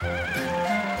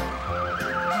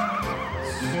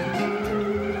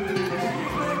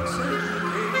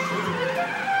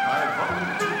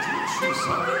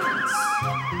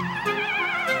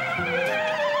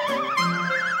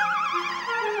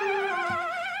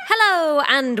Hello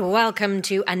and welcome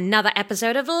to another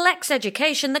episode of Lex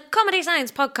Education, the comedy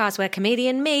science podcast where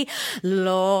comedian me,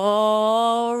 Laura,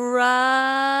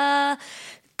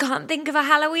 can't think of a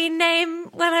Halloween name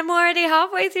when I'm already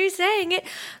halfway through saying it.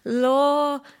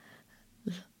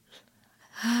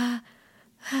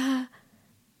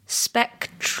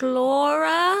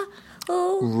 Spectrora?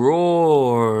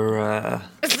 Roar.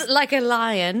 Like a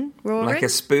lion. Roaring? Like a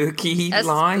spooky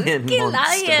lion spooky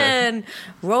monster. Lion.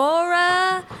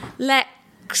 Rora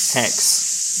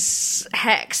Lex.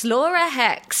 Hex. Laura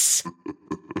Hex.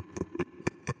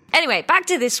 Anyway, back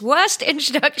to this worst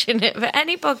introduction for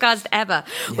any podcast ever,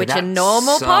 which a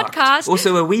normal podcast.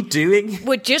 Also,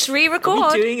 would just re-record.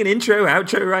 Are we doing an intro,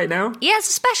 outro right now? Yes,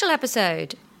 a special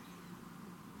episode.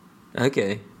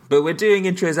 Okay. But we're doing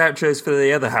intros, outros for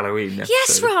the other Halloween episode.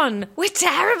 Yes, Ron. We're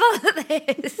terrible at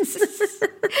this.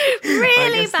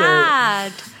 Really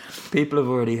bad. People have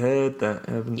already heard that,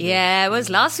 haven't they? Yeah, it was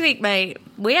last week, mate.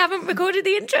 We haven't recorded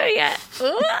the intro yet.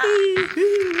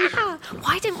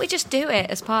 Why didn't we just do it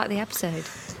as part of the episode?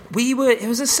 It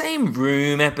was the same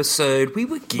room episode. We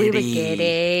were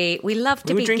giddy. We love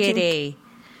to be giddy.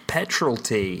 Petrol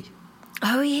tea.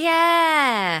 Oh,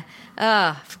 yeah.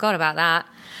 Oh, forgot about that.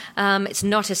 It's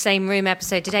not a same room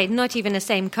episode today. Not even a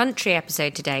same country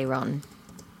episode today, Ron.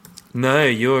 No,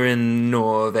 you're in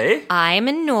Norway. I am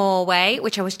in Norway,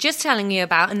 which I was just telling you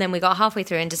about, and then we got halfway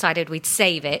through and decided we'd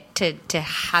save it to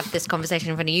have this conversation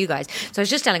in front of you guys. So I was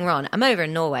just telling Ron, I'm over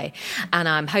in Norway, and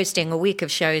I'm hosting a week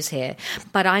of shows here,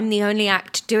 but I'm the only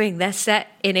act doing their set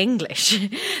in English.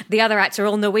 The other acts are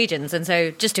all Norwegians, and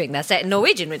so just doing their set in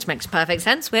Norwegian, which makes perfect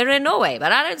sense. We're in Norway,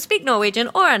 but I don't speak Norwegian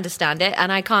or understand it, and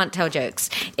I can't tell jokes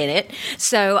in it.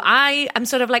 So I am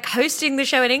sort of like hosting the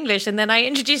show in English, and then I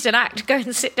introduce an act, go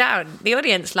and sit down. The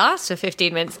audience lasts for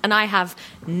 15 minutes and I have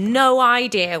no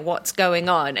idea what's going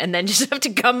on and then just have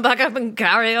to come back up and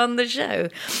carry on the show.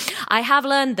 I have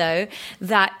learned, though,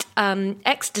 that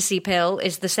ecstasy pill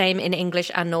is the same in English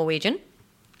and Norwegian.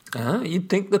 You'd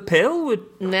think the pill would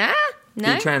No.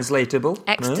 be translatable.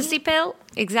 Ecstasy pill,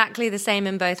 exactly the same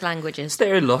in both languages.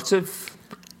 There are a lot of...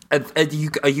 Are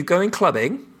you going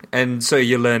clubbing? And so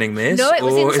you're learning this? No, it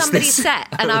was in somebody's set.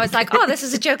 And I was like, oh, this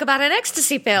is a joke about an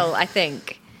ecstasy pill, I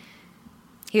think.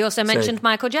 He also mentioned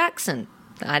Michael Jackson.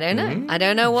 I don't know. I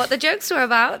don't know what the jokes were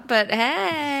about, but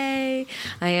hey,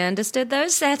 I understood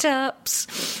those setups.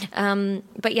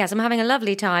 But yes, I'm having a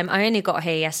lovely time. I only got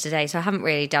here yesterday, so I haven't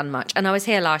really done much. And I was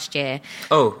here last year.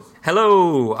 Oh,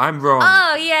 hello, I'm Ron.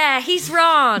 Oh, yeah, he's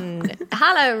Ron.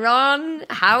 Hello, Ron.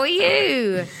 How are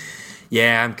you?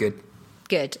 Yeah, I'm good.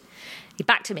 Good.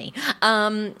 Back to me.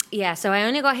 Yeah, so I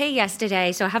only got here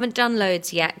yesterday, so I haven't done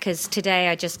loads yet, because today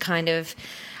I just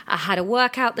I had a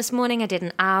workout this morning. I did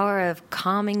an hour of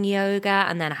calming yoga,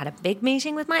 and then I had a big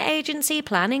meeting with my agency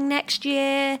planning next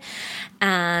year,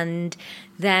 and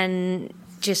then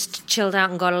just chilled out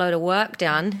and got a load of work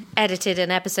done. Edited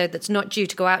an episode that's not due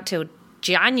to go out till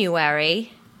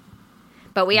January,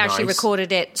 but we actually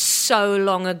recorded it so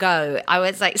long ago. I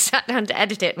was like, sat down to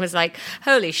edit it and was like,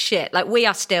 holy shit. Like, we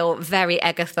are still very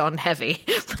Eggathon heavy.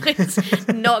 But it's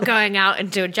not going out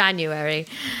until January.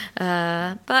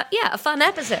 But yeah, a fun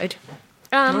episode.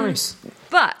 Nice.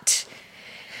 But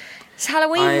it's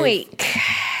Halloween week.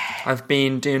 I've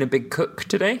been doing a big cook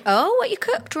today. Oh, what you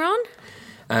cooked, Ron?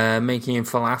 Making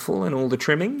falafel and all the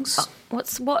trimmings. Oh,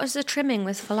 what is the trimming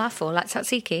with falafel? Like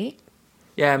tzatziki?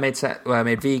 Yeah, I made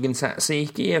vegan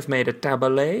tzatziki, I've made a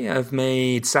tabbouleh, I've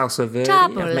made salsa verde,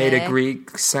 I've made a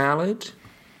Greek salad.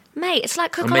 Mate, it's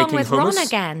like cook along with hummus. Ron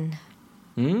again.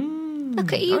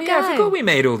 Look at you go. Yeah, I forgot we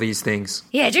made all these things.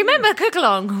 Yeah, do you remember cook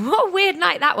along? What a weird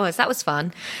night that was. That was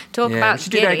fun. About we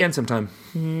should do that again sometime.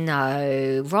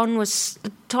 No,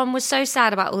 Tom was so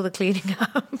sad about all the cleaning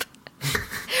up.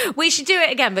 We should do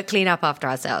it again, but clean up after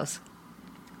ourselves.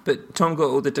 But Tom got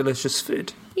all the delicious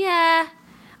food. Yeah.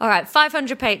 All right,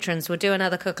 500 patrons. We'll do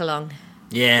another cook-along.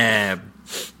 Yeah,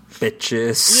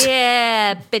 bitches.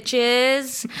 Yeah,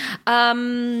 bitches.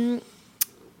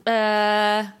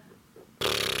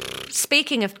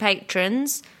 Speaking of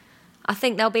patrons, I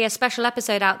think there'll be a special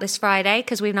episode out this Friday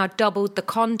because we've now doubled the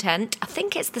content. I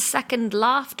think it's the second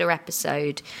laughter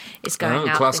episode is going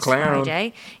out this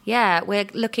Friday. Yeah, we're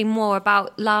looking more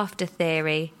about laughter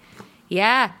theory.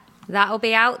 Yeah. That'll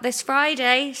be out this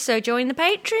Friday, so join the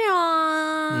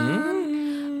Patreon.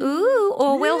 Ooh,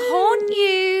 or we'll haunt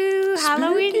you. Spooky.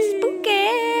 Halloween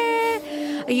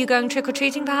spooky. Are you going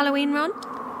trick-or-treating for Halloween, Ron?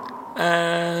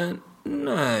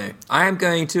 No. I am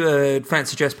going to a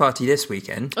fancy dress party this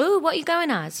weekend. Ooh, what are you going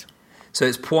as? So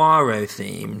it's Poirot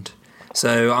themed.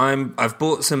 So I've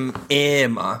bought some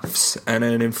earmuffs and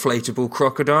an inflatable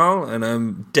crocodile, and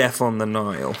I'm deaf on the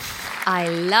Nile. I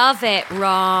love it,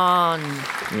 Ron.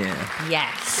 Yeah.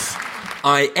 Yes.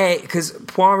 Because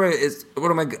Poirot is,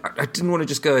 I didn't want to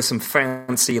just go as some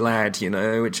fancy lad,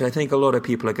 which I think a lot of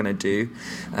people are going to do.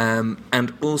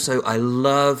 And also, I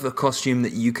love a costume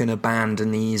that you can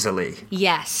abandon easily.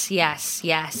 Yes. Yeah.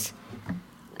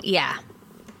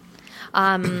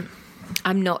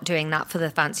 I'm not doing that for the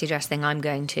fancy dress thing I'm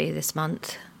going to this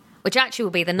month, which actually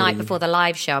will be the night before the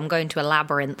live show. I'm going to a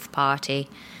labyrinth party.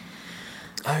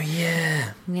 Oh,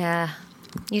 yeah. Yeah.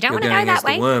 You don't want to go that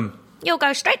way. The worm. You'll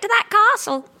go straight to that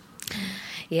castle.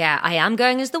 Yeah, I am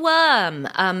going as the worm.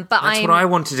 But That's what I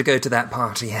wanted to go to that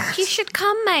party at. You should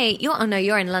come, mate.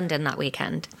 You're in London that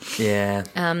weekend. Yeah.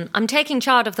 I'm taking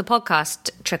Child of the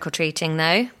Podcast trick-or-treating,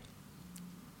 though.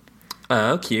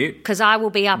 Oh, cute. Because I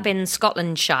will be up in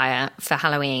Scotlandshire for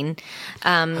Halloween.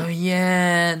 Oh,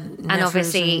 yeah. And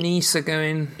obviously... and niece are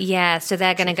going... Yeah, so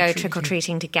they're going to go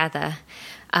trick-or-treating together.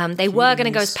 They were going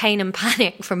to go as Pain and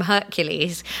Panic from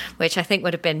Hercules, which I think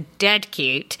would have been dead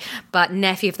cute, but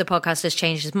nephew of the podcast has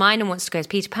changed his mind and wants to go as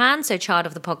Peter Pan, so Child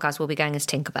of the Podcast will be going as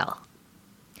Tinkerbell.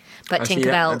 But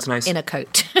Tinkerbell nice. In a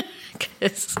coat.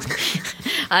 Because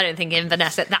I don't think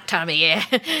Inverness at that time of year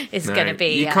is going to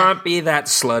be... You can't be that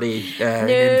slutty in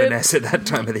Inverness at that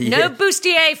time of the year. No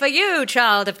bustier for you,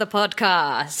 Child of the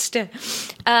Podcast.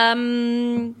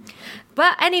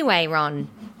 But anyway, Ron...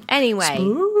 Anyway,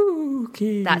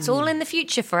 Spooky. That's all in the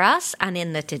future for us and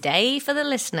in the today for the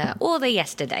listener, or the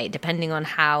yesterday, depending on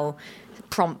how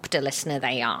prompt a listener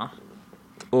they are.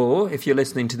 Or if you're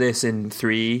listening to this in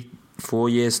 3-4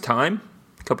 years' time,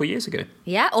 a couple of years ago.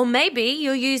 Yeah, or maybe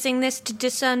you're using this to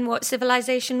discern what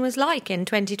civilization was like in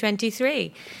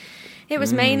 2023. It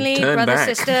was mainly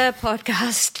brother-sister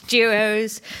podcast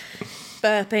duos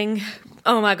burping.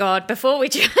 Oh my God, before we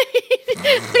started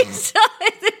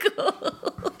the call.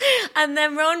 And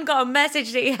then Ron got a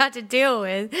message that he had to deal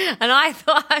with, and I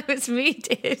thought I was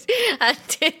muted and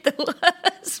did the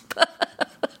worst burp.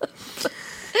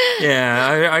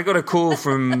 Yeah, I got a call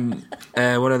from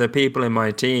one of the people in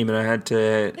my team, and I had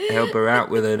to help her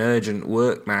out with an urgent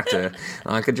work matter.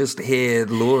 And I could just hear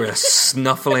Laura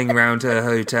snuffling around her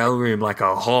hotel room like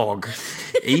a hog.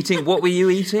 Eating, what were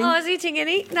you eating? I was eating an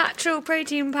Eat Natural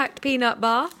protein-packed peanut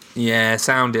bar. Yeah,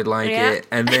 sounded like it.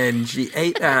 And then she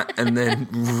ate that and then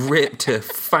ripped a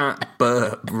fat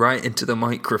burp right into the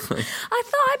microphone. I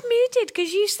thought I'd muted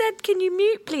because you said, "Can you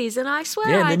mute, please?" And I swear I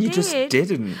did. Yeah, and then you just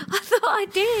didn't. I thought I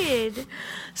did.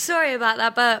 Sorry about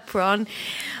that burp, Ron.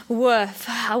 Woof.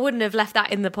 I wouldn't have left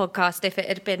that in the podcast if it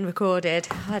had been recorded.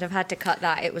 I'd have had to cut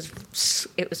that. It was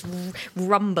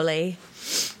rumbly.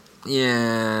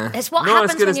 Yeah. It's what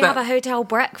happens when you have a hotel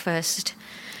breakfast.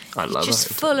 I love it. Just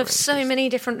full of so many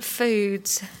different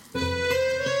foods.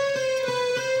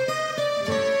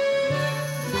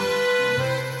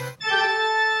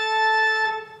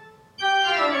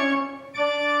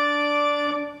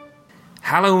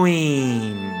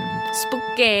 Halloween.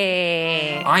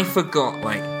 Spooky. I forgot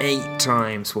like 8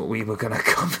 times what we were going to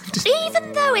cover today.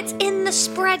 Even though it's in the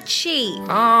spreadsheet.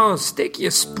 Oh, stick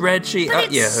your spreadsheet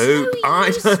up your hoop.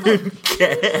 I don't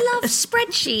care. You love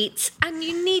spreadsheets and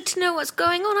you need to know what's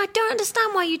going on. I don't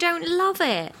understand why you don't love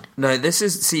it. No, this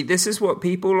is what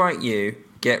people like you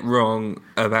get wrong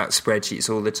about spreadsheets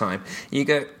all the time. You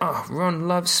go, oh, Ron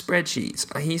loves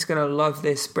spreadsheets. He's going to love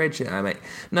this spreadsheet I make.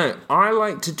 No, I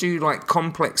like to do like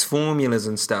complex formulas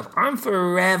and stuff. I'm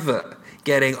forever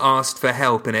getting asked for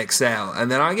help in Excel,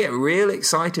 and then I get real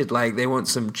excited like they want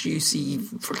some juicy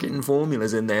freaking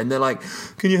formulas in there, and they're like,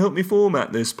 can you help me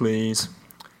format this, please?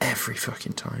 Every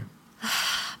fucking time.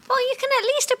 Well, you can at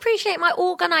least appreciate my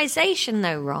organisation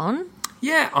though, Ron.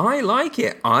 Yeah, I like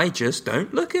it. I just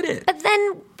don't look at it. But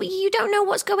then you don't know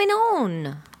what's going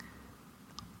on.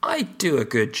 I do a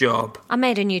good job. I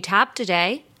made a new tab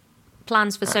today.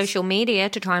 Plans for social media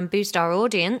to try and boost our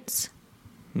audience.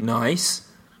 Nice.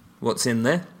 What's in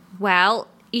there? Well,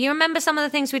 you remember some of the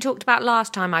things we talked about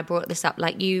last time I brought this up,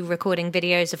 like you recording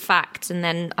videos of facts, and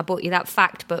then I bought you that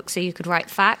fact book so you could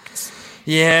write facts?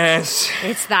 Yes.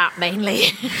 It's that, mainly.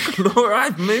 Laura,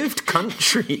 I've moved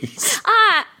countries.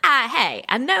 Hey,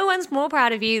 and no one's more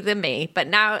proud of you than me, but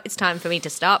now it's time for me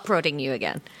to start prodding you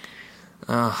again.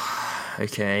 Oh,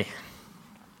 okay.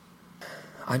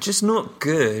 I'm just not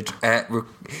good at...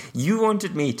 You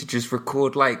wanted me to just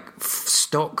record, like,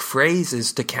 stock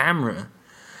phrases to camera.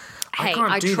 Hey,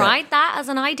 I tried that as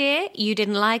an idea. You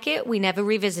didn't like it. We never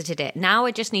revisited it. Now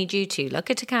I just need you to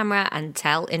look at a camera and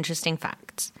tell interesting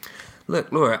facts.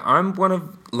 Look, Laura, I'm one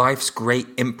of life's great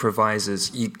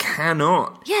improvisers. You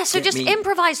cannot... Yeah, so just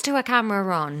improvise to a camera,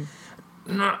 Ron.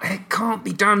 No, it can't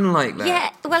be done like that. Yeah,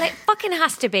 well, it fucking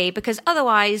has to be, because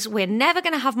otherwise we're never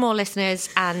going to have more listeners,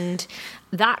 and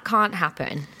that can't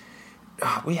happen.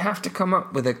 We have to come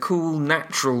up with a cool,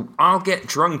 natural... I'll get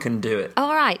drunk and do it.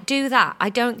 All right, do that. I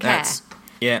don't care.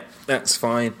 That's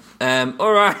fine.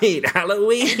 All right,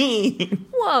 Halloween.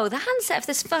 Whoa, the handset of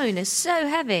this phone is so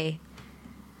heavy.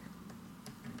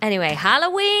 Anyway,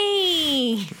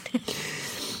 Halloween.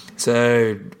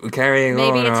 So, we're carrying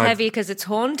on... Maybe it's heavy because it's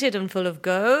haunted and full of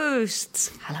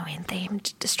ghosts.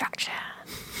 Halloween-themed distraction.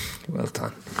 Well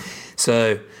done.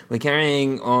 So, we're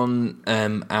carrying on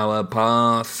our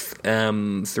path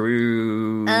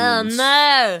through... Oh,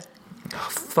 no. Oh,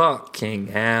 fucking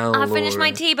hell, I finished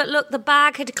Laura. my tea, but look, the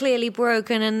bag had clearly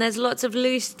broken and there's lots of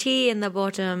loose tea in the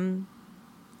bottom.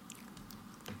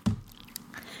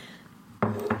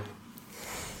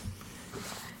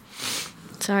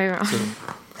 Sorry, Ron.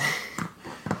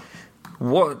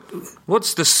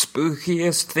 What's the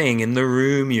spookiest thing in the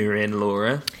room you're in,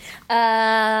 Laura?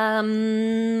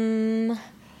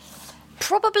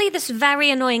 Probably this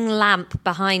very annoying lamp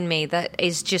behind me that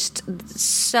is just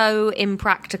so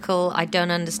impractical. I don't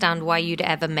understand why you'd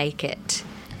ever make it.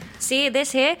 See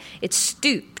this here? It's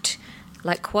stooped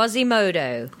like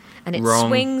Quasimodo, and it Wrong.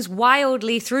 swings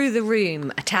wildly through the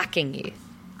room, attacking you.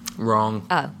 Wrong.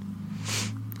 Oh.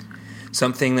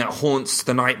 Something that haunts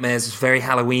the nightmares is very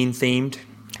Halloween themed.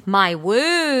 My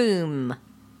womb.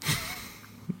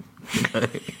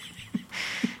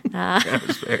 That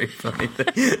was very funny.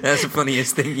 That's the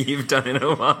funniest thing you've done in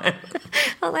a while.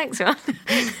 Oh, thanks, Ron.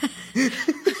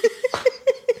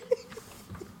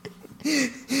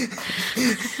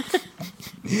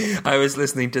 I was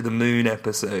listening to the Moon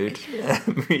episode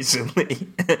recently,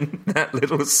 and that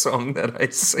little song that I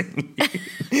sing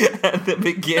you at the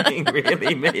beginning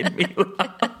really made me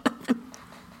laugh.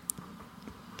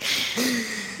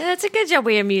 It's a good job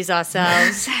we amuse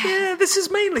ourselves. Yeah, this is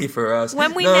mainly for us.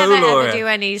 When we No, never Laura. ever do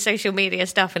any social media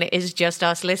stuff and it is just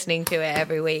us listening to it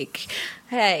every week,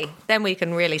 hey, then we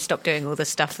can really stop doing all the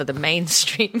stuff for the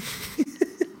mainstream.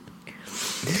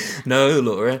 No,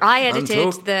 Laura. I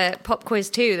edited the pop quiz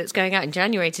 2 that's going out in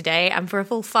January today, and for a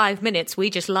full 5 minutes we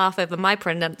just laugh over my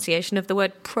pronunciation of the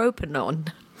word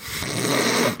propanon.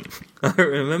 I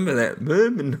remember that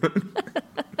moment.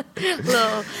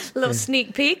 little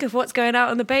sneak peek of what's going out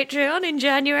on the Patreon in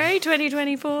January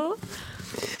 2024.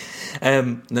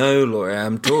 No, Laura,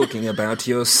 I'm talking about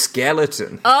your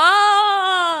skeleton.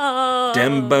 Oh!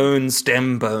 Dem bones,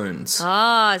 dem bones.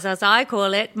 Ah, as I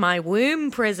call it, my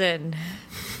womb prison.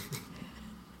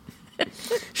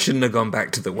 Shouldn't have gone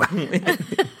back to the well.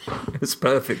 It was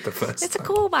perfect the first It's a time.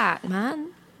 callback,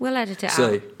 man. We'll edit it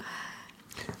out.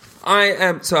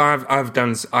 I've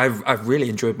really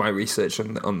enjoyed my research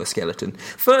on the skeleton.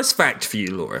 First fact for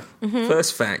you, Laura. Mm-hmm.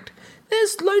 First fact.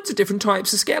 There's loads of different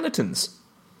types of skeletons.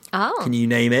 Oh. Can you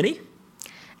name any?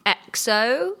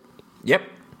 Exo, Yep.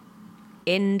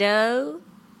 Endo.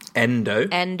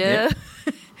 Yep.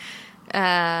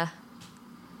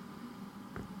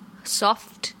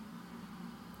 Soft.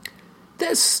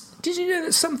 Did you know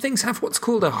that some things have what's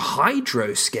called a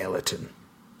hydroskeleton?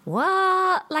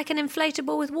 What? Like an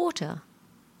inflatable with water?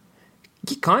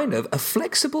 Kind of. A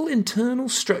flexible internal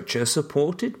structure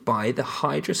supported by the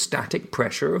hydrostatic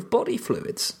pressure of body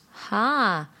fluids.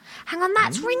 Hang on,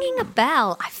 that's ringing a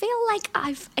bell. I feel like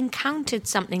I've encountered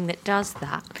something that does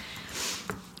that.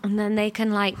 And then they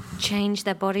can, like, change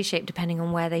their body shape depending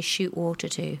on where they shoot water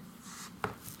to.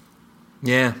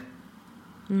 Yeah.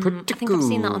 Pretty I think cool. I've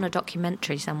seen that on a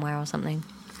documentary somewhere or something.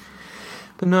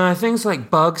 But no, things like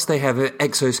bugs, they have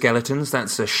exoskeletons.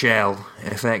 That's a shell,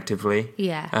 effectively.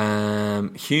 Yeah.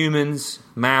 Humans,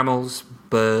 mammals,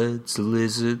 birds,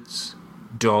 lizards,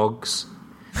 dogs,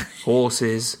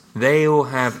 horses, they all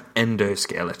have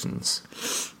endoskeletons.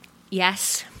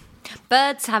 Yes.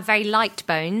 Birds have very light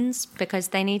bones because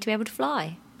they need to be able to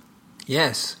fly.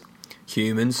 Yes.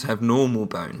 Humans have normal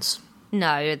bones.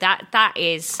 No, that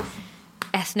is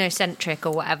ethnocentric,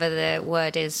 or whatever the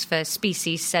word is for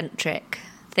species-centric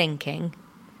thinking.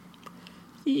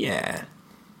 Yeah.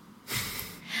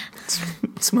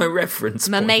 It's my reference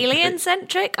point.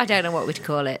 Mammalian-centric? I don't know what we'd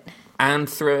call it.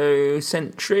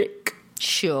 Anthrocentric?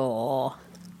 Sure.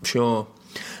 Sure.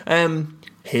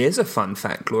 Here's a fun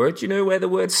fact, Laura. Do you know where the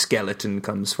word skeleton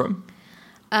comes from?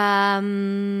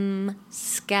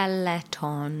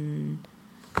 Skeleton.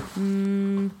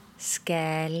 Skell.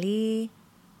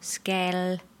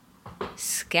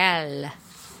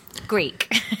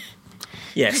 Greek.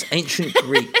 Yes, ancient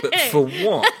Greek, but for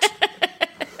what?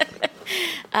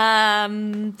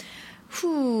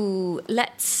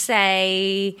 Let's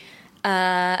say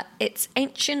it's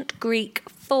ancient Greek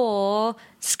for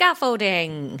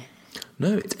Scaffolding.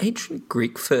 No, it's ancient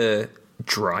Greek for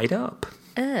dried up.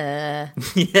 Yeah.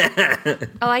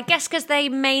 Oh, I guess because they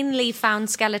mainly found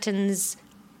skeletons,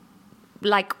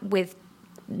 like, with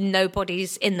no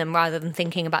bodies in them, rather than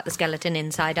thinking about the skeleton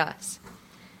inside us.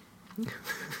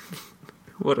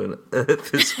 What on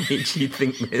earth has made you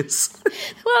think this?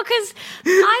 Well, because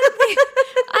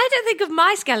I don't think of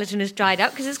my skeleton as dried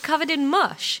up because it's covered in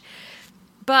mush.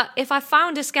 But if I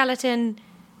found a skeleton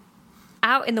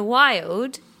out in the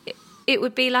wild, it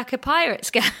would be like a pirate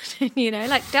skeleton,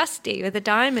 like Dusty with a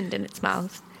diamond in its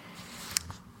mouth.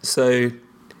 So... Do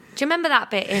you remember that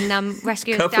bit in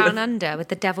Rescue Us Down Under with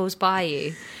the Devil's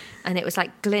Bayou? And it was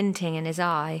like glinting in his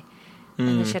eye. And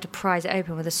then she had to prise it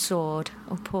open with a sword.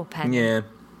 Oh, poor Penny. Yeah.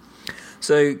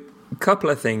 So, a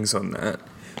couple of things on that.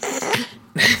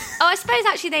 Oh, I suppose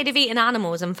actually they'd have eaten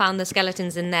animals and found the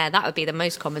skeletons in there. That would be the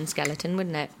most common skeleton,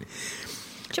 wouldn't it? Do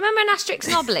you remember in Asterix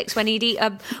and Obelix when he'd eat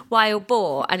a wild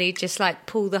boar and he'd just like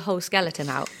pull the whole skeleton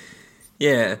out?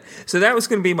 Yeah. So that was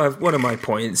going to be one of my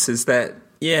points is that,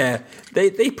 yeah,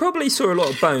 they probably saw a lot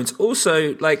of bones.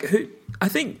 Also, I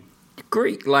think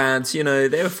Greek lads, they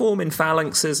were forming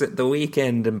phalanxes at the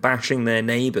weekend and bashing their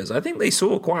neighbours. I think they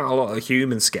saw quite a lot of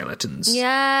human skeletons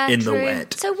in the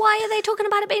wet. So why are they talking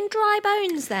about it being dry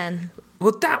bones then?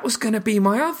 Well, that was going to be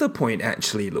my other point,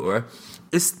 actually, Laura.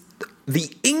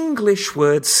 The English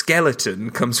word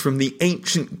skeleton comes from the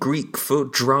ancient Greek for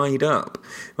dried up.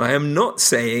 I am not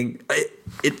saying...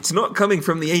 It's not coming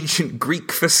from the ancient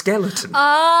Greek for skeleton. Oh!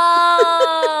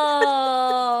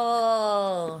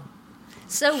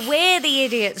 So we're the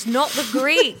idiots, not the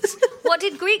Greeks. What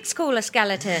did Greeks call a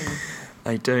skeleton?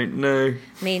 I don't know.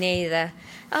 Me neither.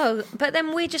 Oh, but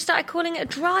then we just started calling it a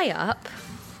dry up?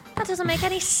 That doesn't make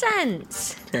any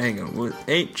sense. Hang on, what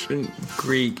ancient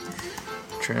Greek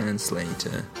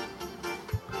translator?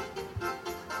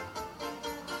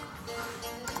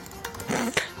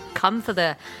 Come for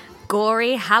the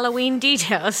gory Halloween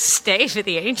details, stay for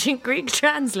the ancient Greek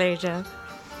translator.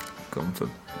 Come for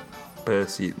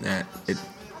Percy.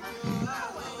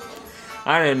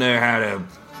 I don't know how to...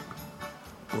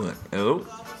 What? Oh?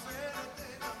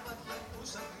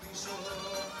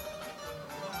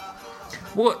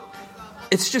 What?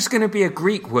 It's just going to be a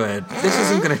Greek word. This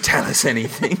isn't going to tell us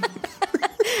anything.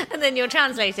 And then you'll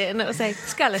translate it and it'll say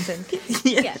skeleton.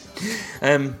 Yeah.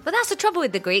 But that's the trouble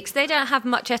with the Greeks. They don't have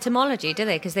much etymology, do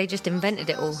they? Because they just invented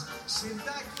it all.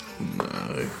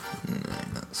 No,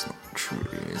 that's not true,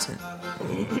 is it?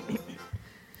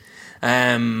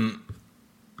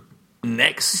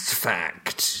 Next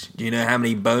fact. Do you know how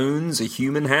many bones a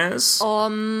human has?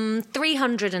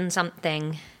 300 and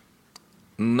something.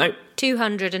 Nope.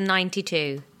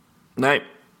 292. Nope.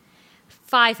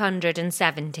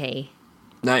 570.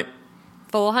 Nope.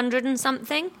 400 and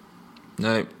something?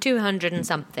 Nope. 200 and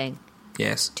something.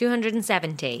 Yes.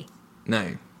 270.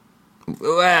 No.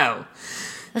 Well,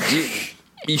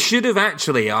 you should have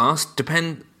actually asked.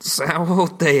 Depends how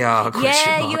old they are.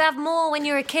 Yeah, you have more when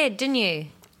you're a kid, didn't you?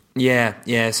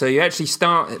 Yeah. So you actually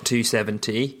start at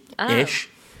 270-ish.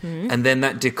 And then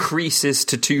that decreases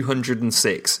to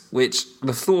 206, which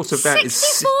the thought of that 64 is...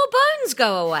 64 bones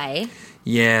go away?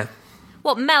 Yeah.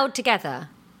 What, meld together?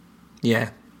 Yeah.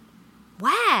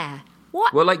 Where?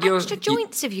 What extra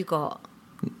joints have you got?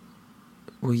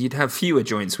 Well, you'd have fewer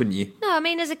joints, wouldn't you? No, I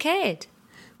mean as a kid.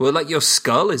 Well, your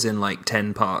skull is in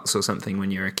 10 parts or something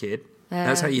when you're a kid.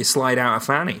 That's how you slide out a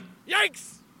fanny.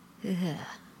 Yikes! Ugh.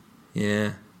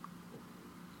 Yeah.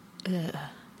 Ugh.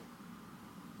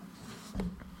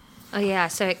 Oh, yeah,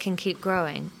 so it can keep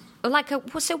growing.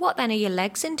 So what then? Are your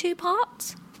legs in 2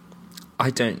 parts?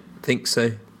 I don't think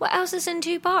so. What else is in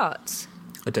 2 parts?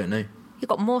 I don't know. You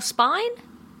got more spine?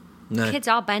 No. Kids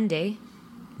are bendy.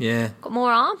 Yeah. Got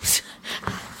more arms?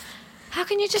 How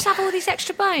can you just have all these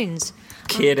extra bones?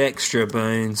 Kid extra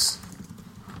bones.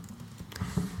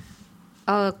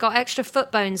 Oh, got extra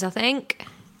foot bones, I think.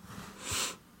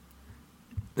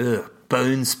 Ugh,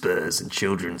 bone spurs and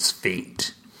children's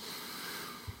feet.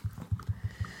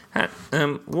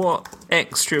 What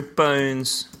extra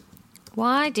bones?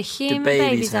 Why do human babies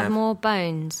babies have more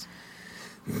bones?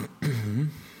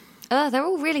 Oh, they're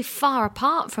all really far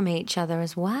apart from each other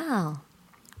as well.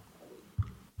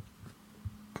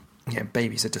 Yeah,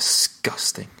 babies are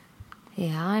disgusting.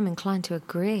 Yeah, I'm inclined to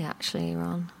agree, actually,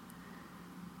 Ron.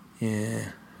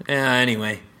 Yeah.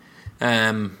 Anyway.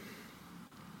 How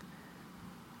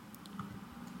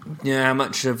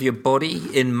much of your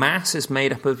body in mass is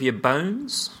made up of your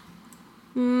bones?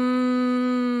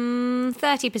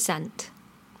 30%.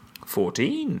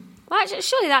 14. Well, actually,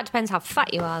 surely that depends how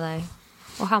fat you are, though.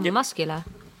 Or how muscular.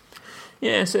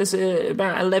 Yeah, so it's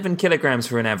about 11 kilograms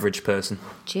for an average person.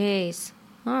 Jeez.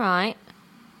 All right.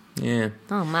 Yeah.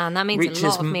 Oh, man, that means a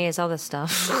lot of me is other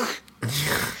stuff.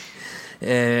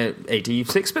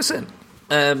 86%.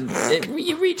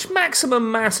 You reach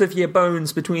maximum mass of your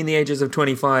bones between the ages of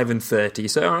 25 and 30,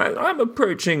 so I'm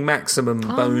approaching maximum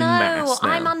bone mass now.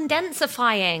 I'm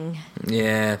undensifying.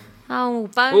 Yeah. Oh,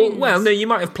 bones. Well, no, you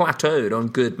might have plateaued on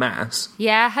good mass.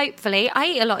 Yeah, hopefully. I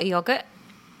eat a lot of yoghurt.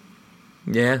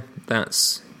 Yeah,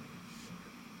 that's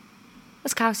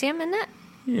calcium, isn't it?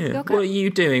 Yeah. Yogurt. What are you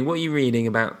doing? What are you reading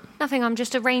about? Nothing, I'm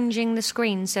just arranging the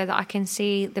screen so that I can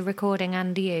see the recording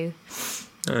and you.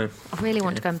 Oh. I really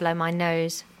want to go and blow my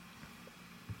nose.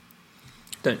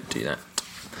 Don't do that.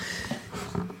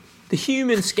 The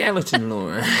human skeleton,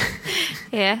 Laura.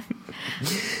 Yeah.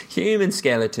 Human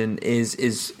skeleton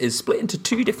is split into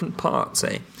two different parts,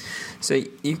 eh? So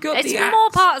you've got It's more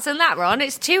parts than that, Ron.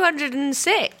 It's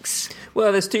 206.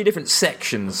 Well, there's two different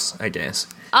sections, I guess.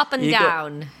 Up and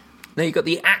down. You've got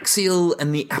the axial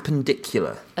and the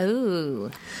appendicular. Oh.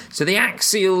 So the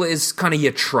axial is kind of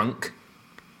your trunk.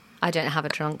 I don't have a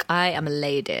trunk. I am a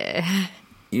lady.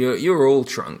 You're all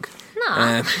trunk.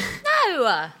 No.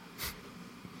 No.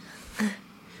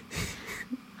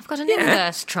 I've got an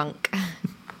inverse trunk.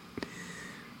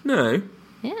 No.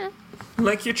 Yeah.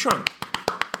 Like your trunk.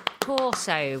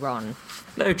 Torso, Ron.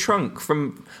 No, trunk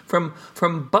from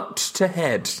butt to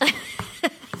head.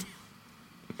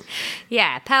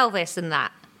 Yeah, pelvis and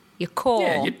that. Your core.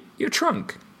 Yeah, your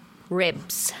trunk.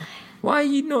 Ribs. Why are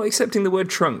you not accepting the word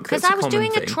trunk? Because I was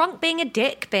doing a trunk being a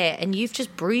dick bit and you've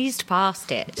just breezed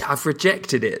past it. I've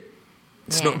rejected it.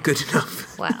 It's not good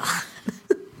enough. Well.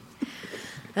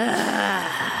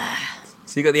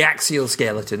 So you've got the axial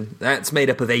skeleton. That's made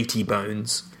up of 80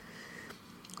 bones.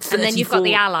 34... And then you've got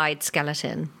the allied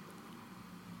skeleton.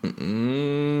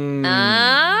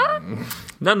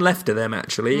 None left of them,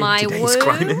 actually, My in today's womb?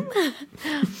 climate.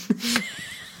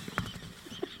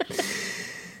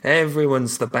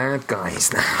 Everyone's the bad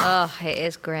guys now. Oh, it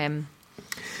is grim.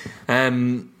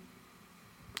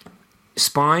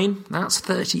 Spine, that's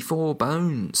 34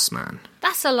 bones, man.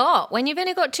 That's a lot. When you've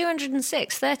only got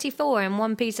 206, 34 in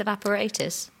one piece of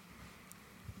apparatus.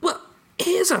 Well,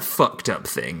 here's a fucked up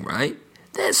thing, right?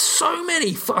 There's so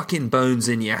many fucking bones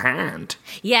in your hand.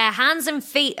 Yeah, hands and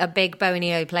feet are big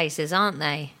bonio places, aren't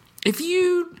they? If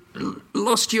you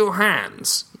lost your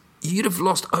hands, you'd have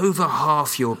lost over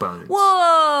half your bones.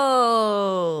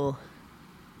 Whoa!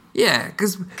 Yeah,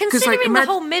 because considering the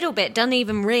whole middle bit doesn't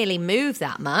even really move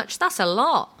that much, that's a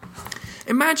lot.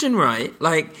 Imagine, right?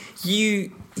 Like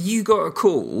you got a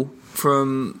call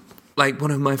from like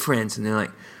one of my friends, and they're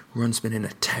like, "Ron's been in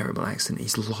a terrible accident.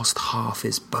 He's lost half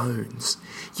his bones."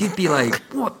 You'd be like,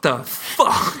 "What the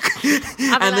fuck?"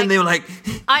 And then they were like,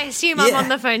 "I assume I'm on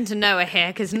the phone to Noah here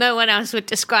because no one else would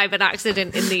describe an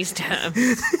accident in these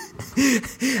terms."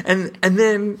 and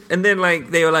then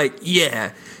like they were like,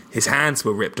 "Yeah, his hands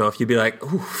were ripped off." You'd be like,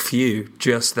 "Oh, phew,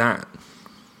 just that."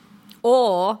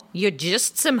 Or you're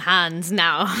just some hands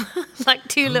now, like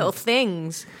two little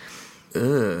things.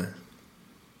 Ugh.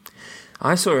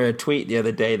 I saw a tweet the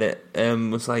other day that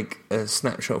was like a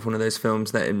snapshot of one of those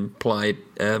films that implied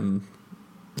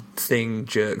Thing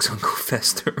jerks Uncle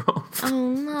Fester off.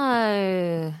 Oh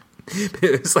no.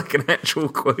 It was like an actual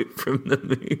quote from the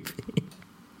movie.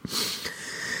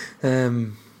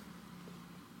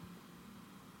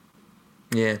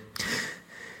 Yeah.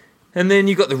 And then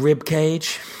you got the rib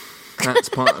cage. That's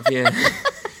part of your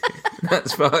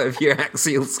that's part of your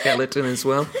axial skeleton as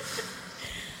well.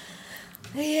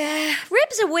 Yeah,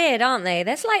 ribs are weird, aren't they?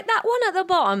 There's like that one at the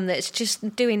bottom that's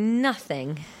just doing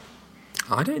nothing.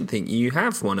 I don't think you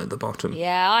have one at the bottom.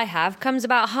 Yeah, I have. Comes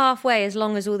about halfway as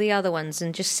long as all the other ones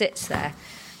and just sits there.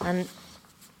 And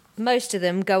most of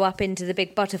them go up into the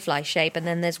big butterfly shape, and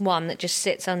then there's one that just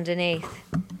sits underneath.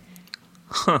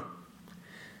 Huh.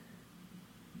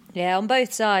 Yeah, on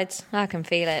both sides. I can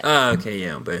feel it. Oh, okay,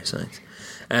 yeah, on both sides.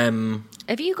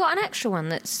 Have you got an extra one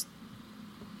that's...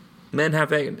 Men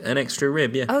have an extra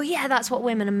rib, yeah. Oh, yeah, that's what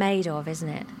women are made of, isn't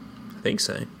it? I think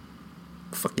so.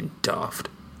 Fucking daft.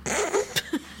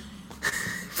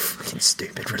 Fucking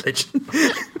stupid religion.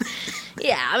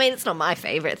 Yeah, I mean, it's not my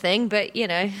favourite thing, but, you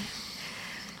know,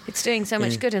 it's doing so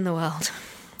much good in the world.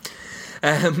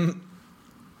 And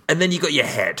then you got your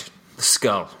head, the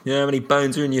skull. You know how many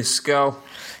bones are in your skull?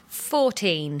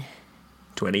 14.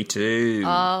 22.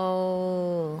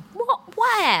 Oh. What?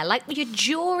 Where? Like your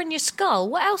jaw and your skull?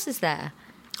 What else is there?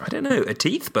 I don't know. Are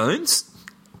teeth bones?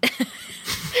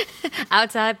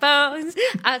 Outside bones.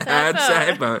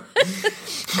 Outside bones.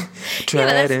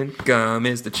 Trident gum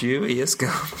is the chewiest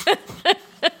gum.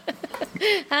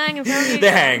 Hanging from your...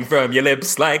 They hang from your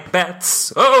lips like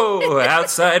bats. Oh,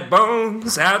 outside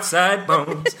bones, outside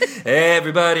bones.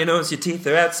 Everybody knows your teeth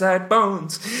are outside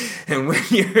bones. And when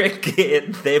you're a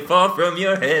kid, they fall from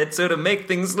your head. So to make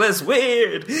things less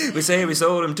weird, we say we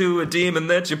sold them to a demon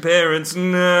that your parents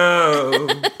know.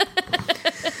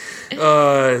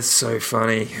 Oh, it's so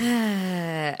funny.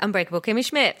 Unbreakable Kimmy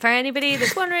Schmidt, for anybody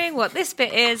that's wondering what this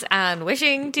bit is and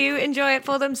wishing to enjoy it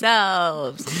for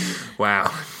themselves.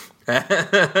 Wow.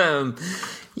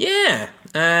 Yeah.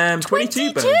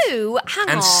 22 bones. Hang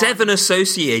and on. 7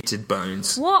 associated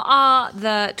bones. What are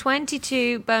the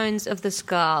 22 bones of the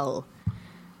skull?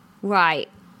 Right.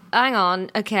 Hang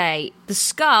on. Okay. The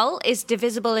skull is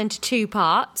divisible into 2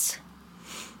 parts.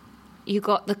 You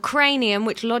got the cranium,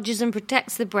 which lodges and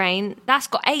protects the brain. That's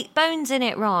got 8 bones in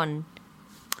it, Ron.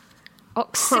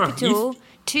 Occipital,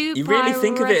 2 You really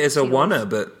think of it as a oneer,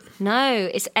 but... No,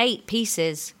 it's 8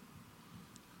 pieces.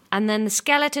 And then the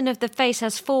skeleton of the face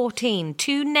has 14.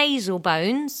 2 nasal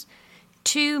bones,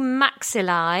 2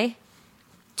 maxillae,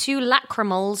 2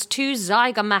 lacrimals, 2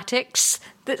 zygomatics.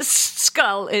 The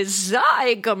skull is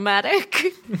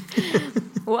zygomatic.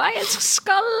 Why, it's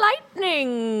skull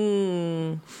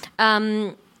lightning.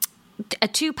 2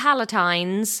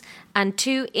 palatines and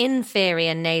 2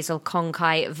 inferior nasal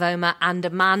conchae, vomer, and a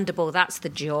mandible. That's the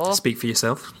jaw. Speak for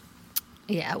yourself.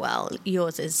 Yeah, well,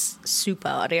 yours is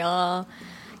superior.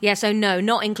 Yeah, so no,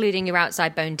 not including your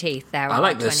outside bone teeth. There I are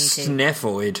like the 22.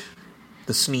 snephoid.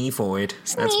 The sneefoid.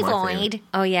 That's my favourite.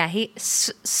 Oh, yeah,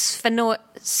 sphenoidal,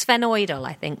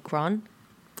 I think, Ron.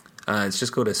 It's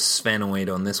just called a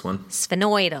sphenoid on this one.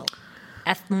 Sphenoidal.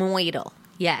 Ethmoidal.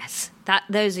 Yes.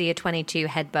 Those are your 22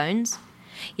 head bones.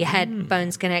 Your head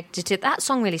bones connected to... That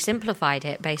song really simplified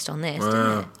it based on this,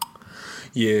 didn't it?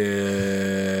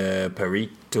 Yeah,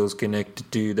 parietals connected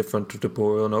to the frontal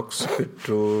temporal and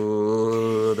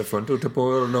occipital. The frontal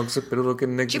temporal and occipital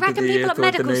connected to the Do you reckon people at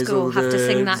medical school have to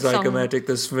sing that song? Zygomatic,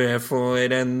 the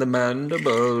spheroid, and the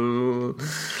mandible. Do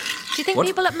you think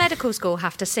people at medical school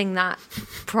have to sing that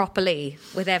properly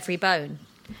with every bone?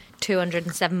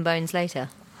 207 bones later.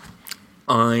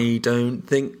 I don't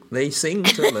think they sing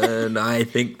to learn. I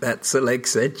think that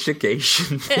selects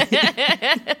education.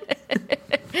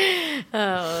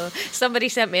 Oh, somebody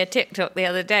sent me a TikTok the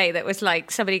other day that was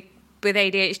like somebody with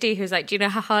ADHD who was like, do you know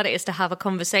how hard it is to have a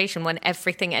conversation when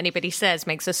everything anybody says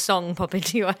makes a song pop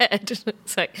into your head?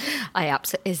 It's like,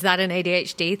 is that an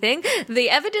ADHD thing? The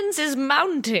evidence is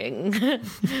mounting.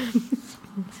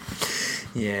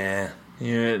 Yeah.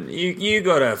 You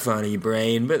got a funny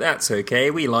brain, but that's okay.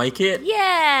 We like it.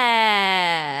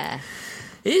 Yeah.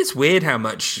 It's weird how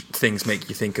much things make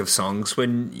you think of songs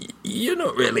when you're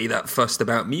not really that fussed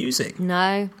about music.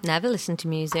 No, never listen to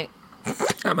music.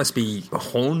 That must be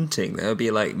haunting. That would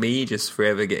be like me just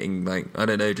forever getting, like, I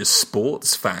don't know, just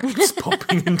sports facts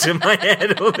popping into my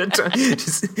head all the time.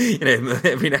 Just,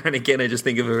 every now and again I just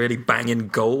think of a really banging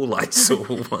goal I saw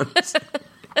once.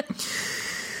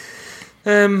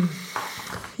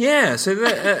 Yeah, so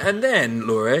and then,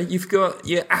 Laura, you've got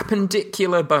your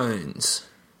appendicular bones.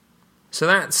 So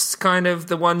that's kind of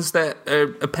the ones that are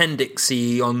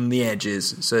appendixy on the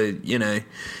edges. So, you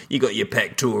got your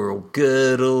pectoral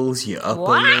girdles, your upper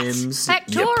limbs,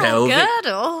 Pectoral your pelvic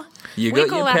girdle? You got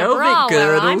your pelvic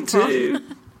girdle too.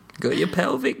 Got your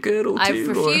pelvic girdle too. I've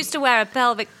refused to wear a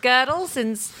pelvic girdle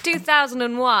since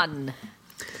 2001.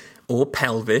 Or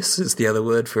pelvis is the other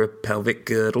word for a pelvic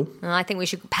girdle. I think we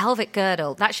should... Pelvic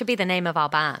girdle. That should be the name of our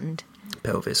band.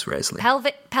 Pelvis wrestling.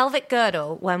 Pelvic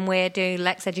girdle, when we're doing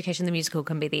Lex Education the Musical,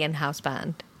 can be the in-house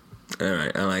band. All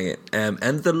right, I like it.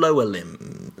 And the lower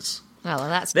limbs. Well,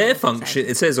 that's... Their function...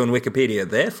 It says on Wikipedia,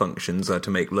 their functions are to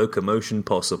make locomotion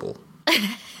possible.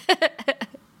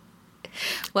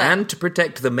 And to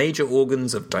protect the major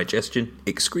organs of digestion,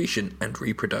 excretion, and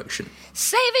reproduction.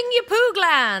 Saving your poo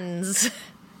glands!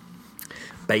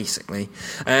 Basically.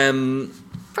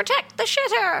 Protect the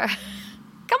shitter!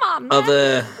 Come on,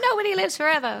 man. Nobody lives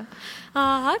forever.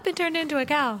 I've been turned into a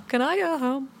cow. Can I go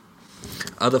home?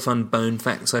 Other fun bone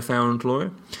facts I found,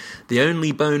 Laura. The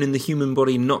only bone in the human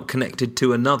body not connected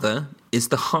to another is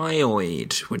the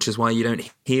hyoid, which is why you don't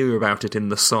hear about it in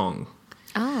the song.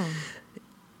 Oh.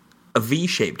 A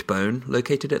V-shaped bone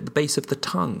located at the base of the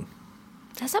tongue.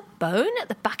 There's a bone at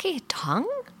the back of your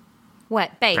tongue?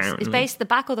 Wait, base. Apparently. Is base the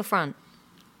back or the front?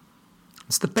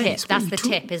 It's the base. Tip. That's the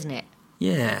tip, isn't it?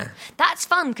 Yeah. That's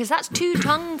fun, because that's two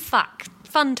fun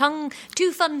tongue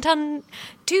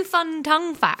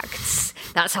facts.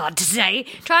 That's hard to say.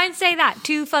 Try and say that.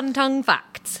 2 fun tongue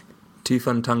facts. 2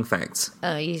 fun tongue facts.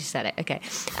 Oh, you said it. Okay.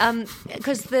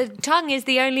 Because the tongue is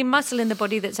the only muscle in the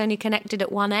body that's only connected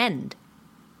at one end.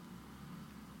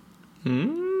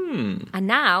 And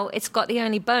now it's got the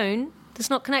only bone that's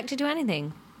not connected to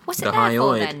anything. What's it The there for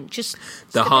hyoid. then? Just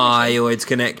The stability? hyoid's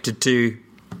connected to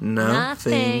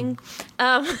nothing.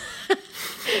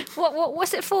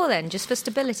 What's it for then? Just for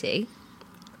stability?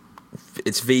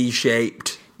 It's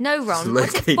V-shaped. No, Ron.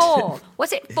 It's What's it located- for?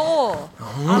 What's it for?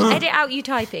 I'll edit out you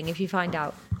typing if you find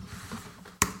out.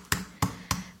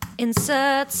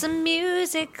 Insert some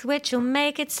music which will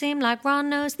make it seem like Ron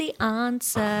knows the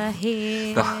answer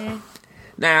here.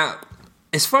 Now,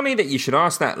 it's funny that you should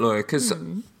ask that, Laura, because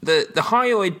the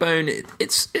hyoid bone,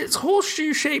 it's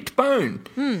horseshoe-shaped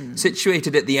bone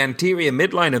situated at the anterior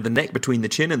midline of the neck between the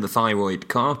chin and the thyroid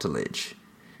cartilage.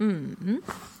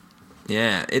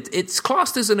 Yeah, it's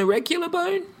classed as an irregular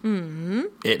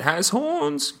bone. It has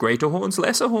horns, greater horns,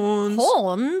 lesser horns.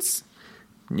 Horns?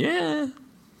 Yeah.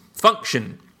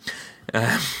 Function.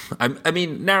 I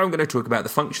mean, now I'm going to talk about the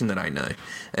function that I know.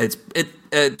 It's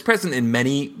present in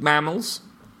many mammals.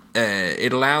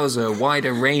 It allows a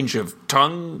wider range of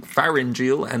tongue,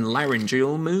 pharyngeal, and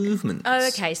laryngeal movements. Oh,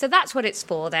 okay. So that's what it's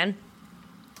for then.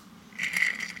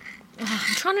 Oh,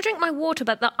 I'm trying to drink my water,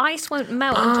 but the ice won't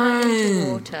melt and turn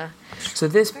into water. So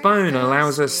this bone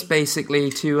allows us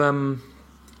basically to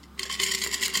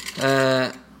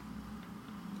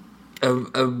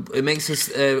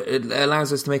it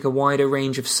allows us to make a wider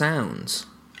range of sounds.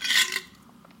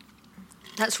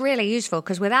 That's really useful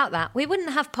because without that, we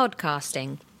wouldn't have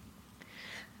podcasting.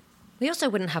 We also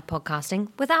wouldn't have podcasting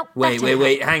without. Wait,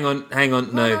 BetterHelp. hang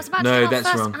on. Well, I was about to No, have our that's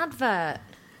first wrong. Advert.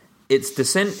 Its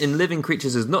descent in living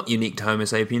creatures is not unique to Homo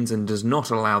sapiens and does not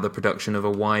allow the production of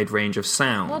a wide range of Well,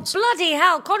 sounds. bloody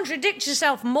hell! Contradict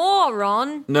yourself,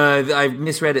 moron. No, I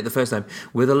misread it the first time.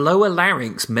 With a lower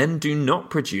larynx, men do not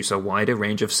produce a wider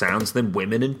range of sounds than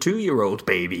women and 2-year-old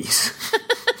babies.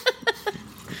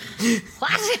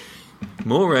 What?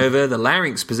 Moreover, the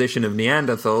larynx position of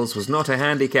Neanderthals was not a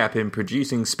handicap in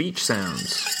producing speech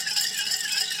sounds.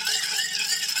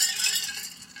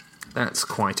 That's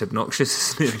quite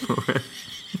obnoxious, isn't it, Laura?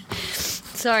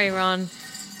 Sorry, Ron.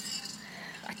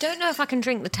 I don't know if I can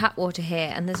drink the tap water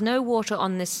here, and there's no water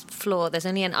on this floor. There's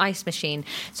only an ice machine,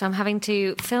 so I'm having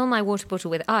to fill my water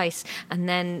bottle with ice and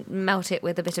then melt it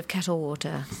with a bit of kettle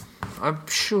water. I'm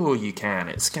sure you can.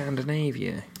 It's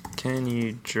Scandinavia. Can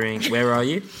you drink... Where are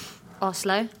you?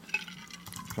 Oslo.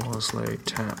 Oslo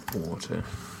tap water.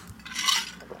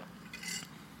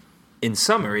 In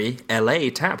summary, LA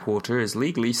tap water is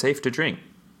legally safe to drink.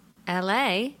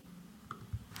 LA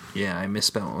Yeah, I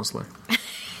misspelled Oslo.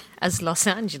 as Los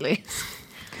Angeles.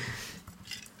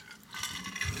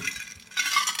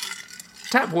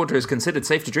 Tap water is considered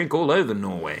safe to drink all over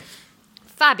Norway.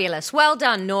 Fabulous. Well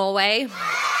done, Norway.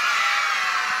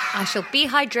 I shall be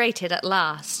hydrated at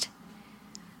last.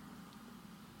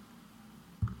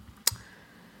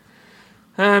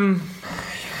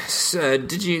 So,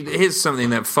 here's something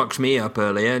that fucked me up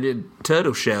earlier.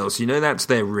 Turtle shells, you know that's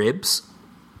their ribs?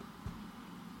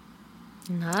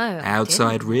 No. I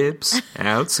Outside ribs.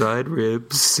 Outside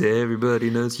ribs. Everybody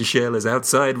knows your shell is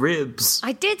outside ribs.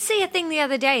 I did see a thing the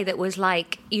other day that was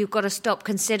like, you've got to stop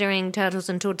considering turtles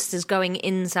and tortoises going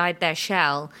inside their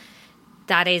shell.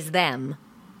 That is them.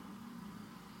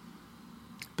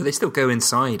 But they still go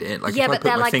inside it. Like, Yeah, if I but put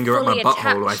they're, my like, finger up my fully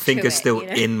butthole, my attached finger's to it, still you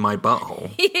know? in my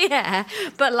butthole. Yeah,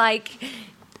 but like,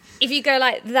 if you go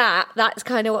like that, that's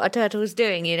kind of what a turtle's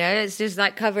doing, you know? It's just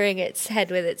like covering its head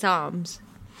with its arms.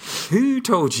 Who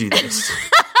told you this?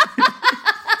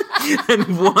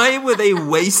 And why were they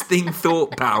wasting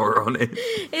thought power on it?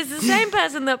 It's the same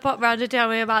person that popped round to tell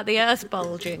me about the earth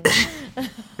bulging.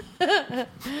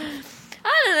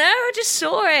 I don't know, I just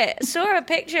saw it. Saw a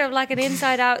picture of like an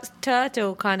inside-out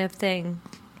turtle kind of thing.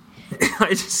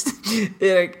 I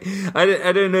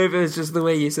don't know if it was just the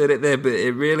way you said it there, but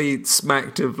it really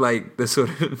smacked of like the sort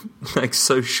of like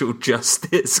social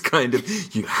justice kind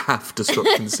of, you have to stop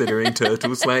considering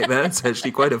turtles like that. It's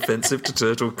actually quite offensive to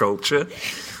turtle culture.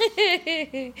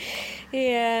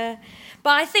 Yeah. But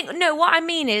I think, no, what I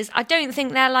mean is, I don't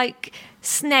think they're like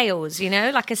snails, you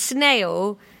know? Like a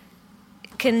snail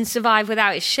can survive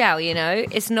without its shell, you know?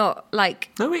 It's not like...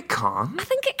 No, it can't. I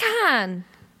think it can.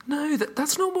 No,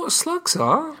 that's not what slugs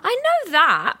are. I know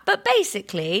that, but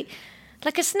basically,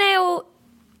 like a snail,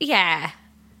 yeah.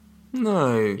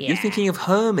 No, Yeah. you're thinking of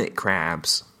hermit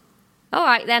crabs. All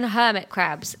right, then, hermit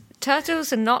crabs.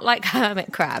 Turtles are not like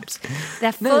hermit crabs.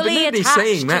 They're No, but fully nobody's attached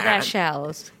saying to that. their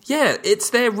shells. Yeah, it's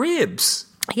their ribs.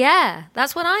 Yeah,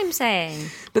 that's what I'm saying.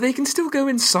 But they can still go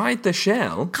inside the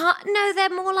shell. No, they're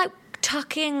more like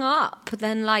tucking up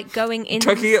than like going in.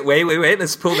 Tucking up, wait,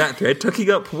 let's pull that thread. Tucking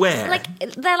up where? Like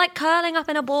they're like curling up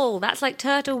in a ball. That's like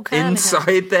turtle curling.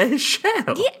 Inside their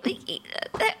shell.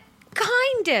 Yeah,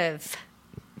 kind of.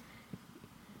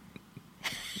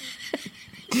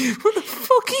 What the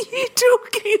fuck are you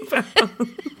talking about?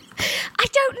 I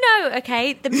don't know,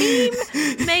 okay? The meme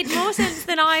made more sense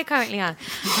than I currently am.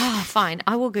 Oh, fine,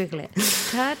 I will Google it.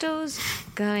 Turtles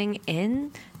going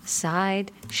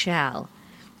inside shell.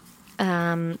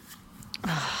 How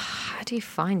do you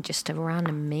find just a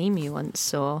random meme you once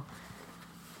saw?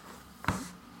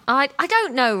 I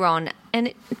don't know, Ron, and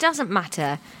it doesn't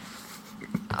matter.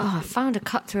 Oh, I found a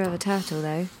cut through of a turtle,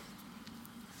 though.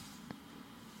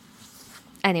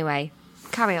 Anyway,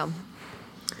 carry on.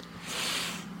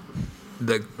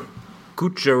 The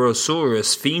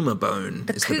Cucharosaurus femur bone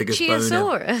is the biggest bone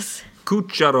ever.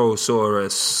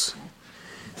 Cucharosaurus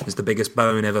is the biggest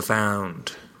bone ever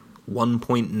found.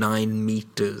 1.9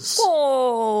 meters.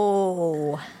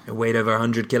 Oh! It weighed over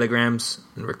 100 kilograms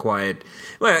and required...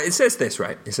 Well, it says this,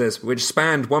 right? It says, which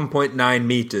spanned 1.9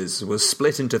 meters, was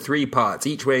split into 3 parts,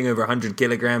 each weighing over 100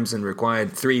 kilograms and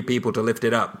required 3 people to lift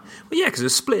it up. Well, yeah, because it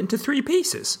was split into 3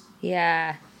 pieces.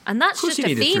 Yeah. And that's just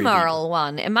a femoral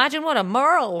one. Imagine what a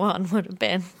moral one would have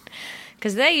been.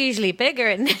 Because they're usually bigger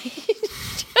in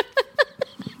nature.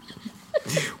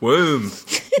 Womb.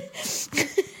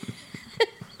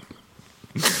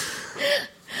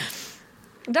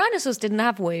 Dinosaurs didn't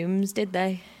have wombs, did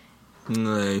they?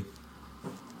 No.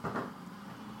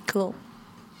 Cool.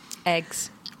 Eggs.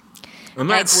 And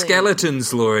that's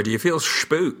skeletons, Laura. Do you feel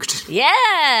spooked?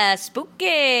 Yeah, spooky.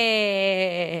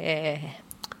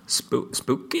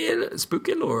 Spooky,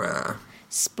 Laura.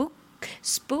 Spook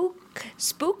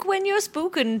when you're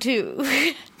spooking too.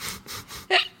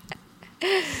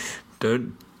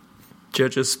 Don't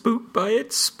judge a spook by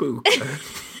its spook.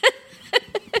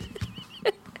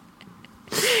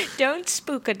 Don't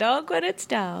spook a dog when it's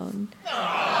down.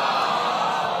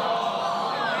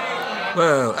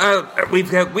 Well, we've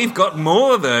got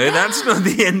more though. That's not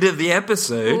the end of the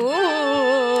episode.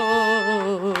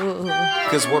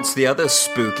 Because what's the other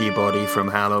spooky body from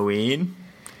Halloween?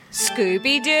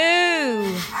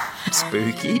 Scooby-Doo.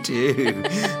 Spooky-Doo.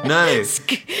 No.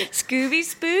 Scooby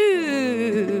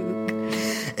Spook.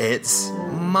 It's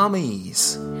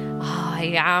mummies.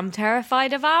 I am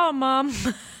terrified of our mum.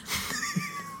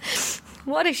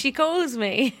 What if she calls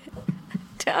me?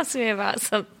 Tells me about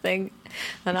something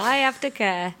and I have to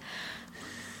care.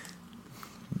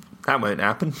 That won't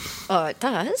happen. Oh, it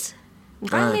does? She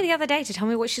rang me the other day to tell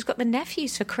me what she's got the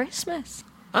nephews for Christmas.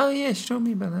 Oh, yeah, she told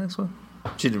me about that as well.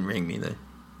 She didn't ring me, though.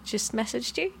 Just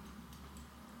messaged you?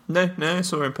 No, I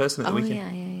saw her in person at the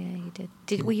weekend. Yeah, you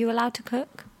did. Were you allowed to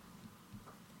cook?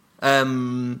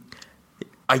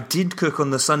 I did cook on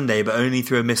the Sunday, but only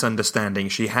through a misunderstanding.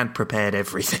 She had prepared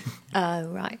everything. Oh,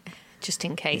 right. Just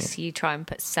in case you try and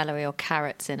put celery or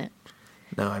carrots in it.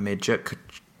 No, I made jerk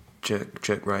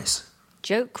rice.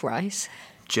 Joke rice?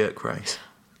 Jerk rice.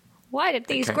 Why did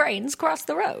these grains cross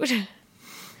the road?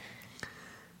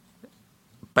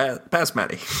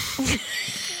 Basmati.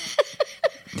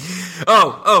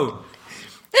 Oh.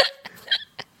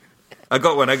 I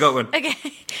got one. Okay.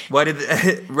 Why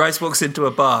did Rice walks into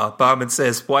a bar, barman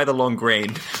says, "Why the long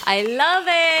grain?" I love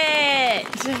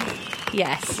it.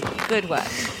 Yes, good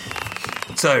work.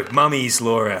 So, mummies,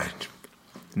 Laura.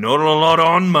 Not a lot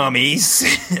on mummies,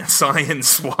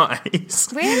 science-wise.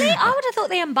 Really? I would have thought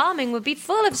the embalming would be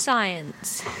full of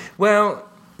science. Well,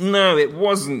 no, it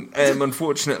wasn't,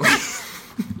 unfortunately.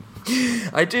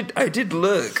 I did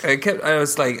look. I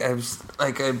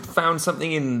found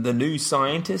something in the New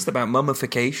Scientist about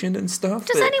mummification and stuff.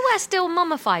 Does anywhere still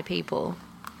mummify people?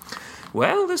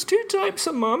 Well, there's 2 types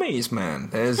of mummies,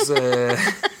 man. There's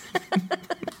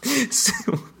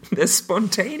there's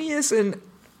spontaneous and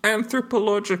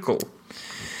anthropological.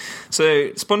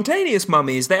 So spontaneous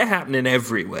mummies, they're happening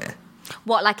everywhere.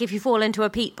 What, like if you fall into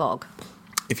a peat bog?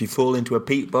 If you fall into a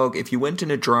peat bog, if you went in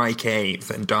a dry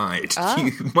cave and died,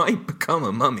 you might become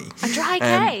a mummy. A dry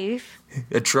cave?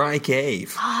 A dry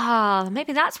cave. Ah,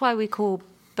 maybe that's why we call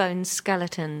bones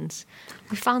skeletons.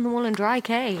 We found them all in dry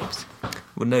caves.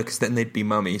 Well, no, because then they'd be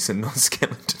mummies and not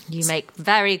skeletons. You make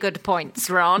very good points,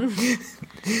 Ron.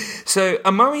 So,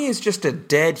 a mummy is just a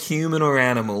dead human or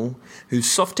animal whose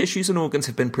soft tissues and organs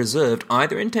have been preserved,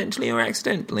 either intentionally or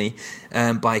accidentally,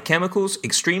 by chemicals,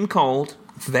 extreme cold,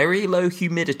 very low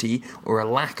humidity, or a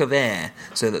lack of air,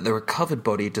 so that the recovered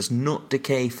body does not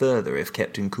decay further if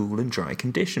kept in cool and dry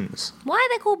conditions. Why are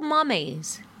they called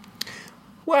mummies?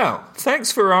 Well,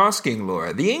 thanks for asking,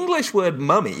 Laura. The English word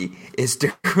mummy is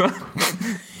The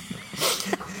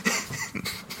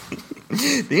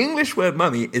English word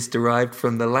mummy is derived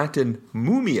from the Latin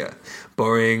mumia,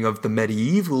 borrowing of the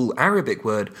medieval Arabic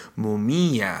word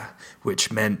mumia,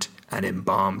 which meant an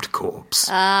embalmed corpse.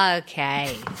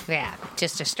 Okay, yeah,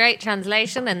 just a straight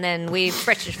translation, and then we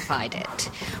Britishified it.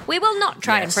 We will not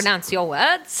try and pronounce your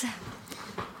words.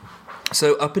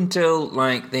 So up until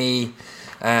like the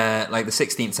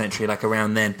 16th century, like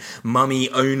around then, mummy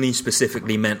only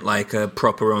specifically meant like a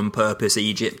proper on purpose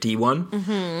Egypty one.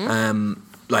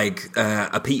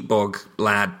 A peat bog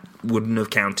lad wouldn't have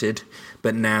counted,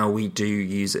 but now we do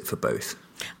use it for both.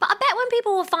 But I bet when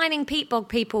people were finding peat bog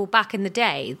people back in the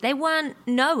day, they weren't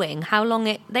knowing how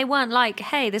long they weren't like,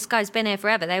 hey, this guy's been here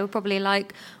forever. They were probably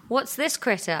like, what's this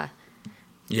critter?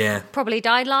 Yeah. Probably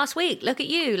died last week. Look at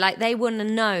you. Like, they wouldn't have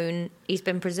known he's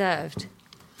been preserved.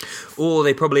 Or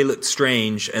they probably looked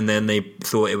strange and then they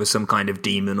thought it was some kind of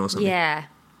demon or something. Yeah.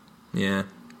 Yeah.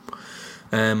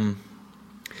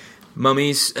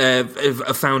 Mummies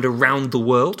are found around the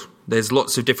world. There's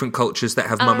lots of different cultures that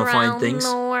have mummified things.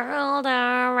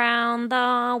 Around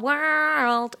the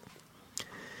world.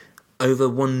 Over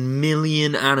 1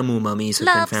 million animal mummies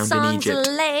have been found in Egypt.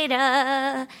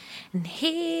 Later, and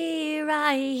here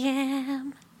I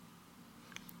am.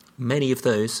 Many of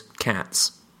those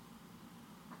cats.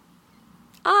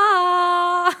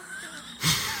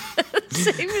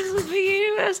 Same as the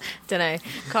universe. Don't know.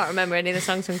 Can't remember any of the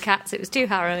songs from Cats. It was too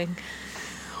harrowing.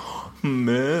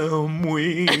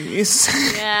 Mummies.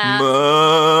 Yeah.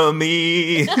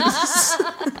 Mummies.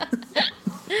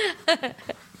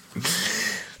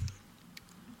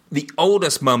 The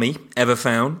oldest mummy ever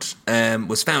found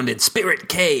was found in Spirit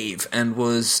Cave and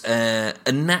was a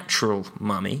natural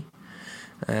mummy.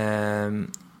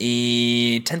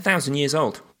 10,000 years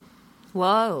old.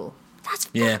 Whoa. That's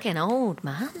fucking old,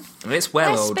 man. It's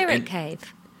well Where's old. Spirit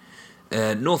Cave?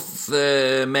 North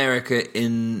America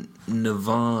in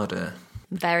Nevada.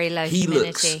 Very low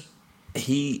humidity.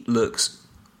 He looks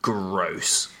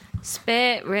gross.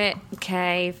 Spirit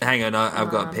Cave. Hang on, I've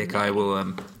got a pic. I will...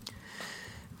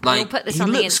 You'll put this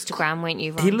on the Instagram, won't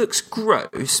you, Ron? He looks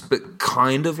gross, but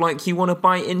kind of like you want to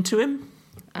bite into him.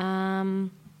 I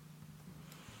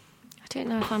don't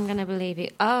know if I'm going to believe you.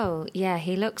 Oh, yeah,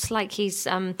 he looks like he's...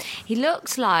 he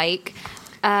looks like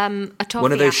a toffee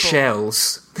one of those apple.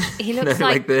 Shells. He looks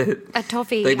like a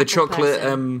toffee like the apple chocolate...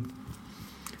 person.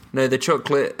 the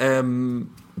chocolate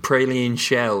praline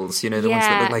shells, the ones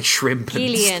that look like shrimp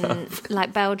and stuff.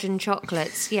 Like Belgian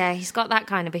chocolates. Yeah, he's got that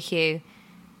kind of a hue.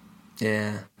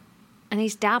 Yeah. And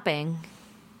he's dabbing.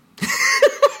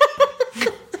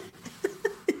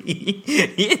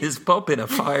 He is popping a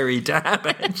fiery dab,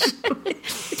 actually.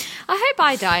 I hope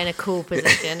I die in a cool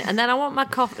position, and then I want my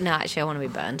coffin... No, actually, I want to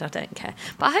be burned. I don't care.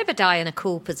 But I hope I die in a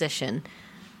cool position.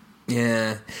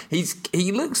 Yeah.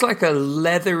 He looks like a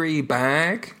leathery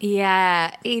bag.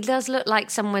 Yeah, he does look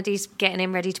like somebody's getting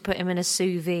him ready to put him in a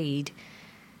sous vide.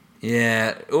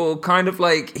 Yeah, or kind of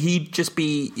like he'd just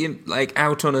be like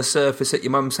out on a surface at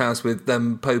your mum's house with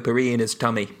potpourri in his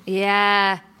tummy.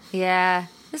 Yeah.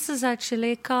 This is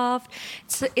actually carved.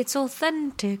 It's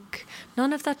authentic.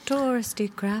 None of that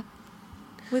touristy crap.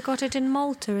 We got it in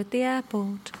Malta at the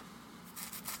airport.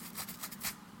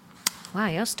 Wow,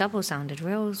 your stubble sounded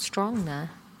real strong there.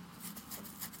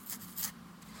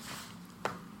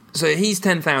 So he's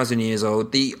 10,000 years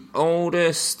old. The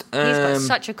oldest... He's got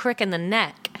such a crick in the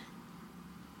neck.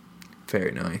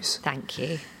 Very nice. Thank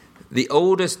you. The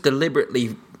oldest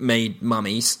deliberately made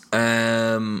mummies,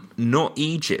 not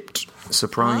Egypt,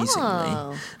 surprisingly.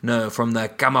 Oh. No, from the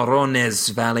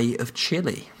Camarones Valley of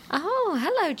Chile. Oh,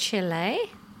 hello, Chile.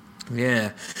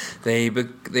 Yeah. They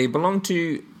belong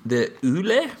to the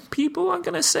Ule people, I'm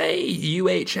going to say.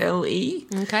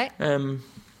 UHLE. Okay.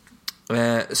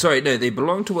 They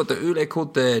belong to what the Ule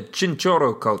called the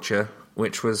Chinchorro culture,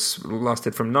 which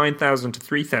lasted from 9,000 to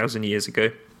 3,000 years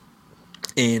ago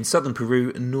in southern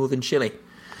Peru and northern Chile.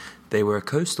 They were a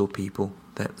coastal people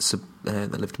that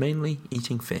lived mainly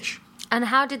eating fish. And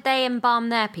how did they embalm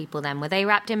their people then? Were they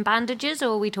wrapped in bandages,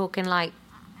 or are we talking like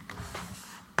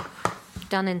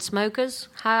done in smokers?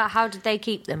 How did they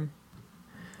keep them?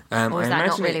 Or is that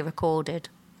not really recorded?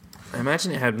 I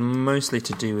imagine it had mostly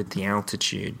to do with the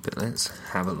altitude, but let's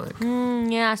have a look.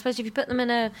 Yeah, I suppose if you put them in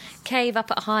a cave up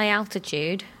at high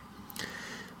altitude.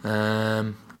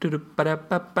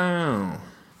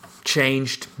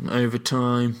 Changed over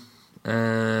time.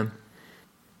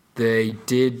 They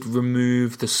did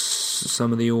remove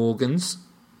some of the organs.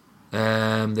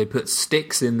 They put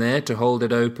sticks in there to hold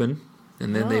it open,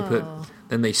 and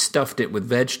then they stuffed it with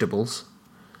vegetables.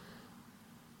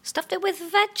 Stuffed it with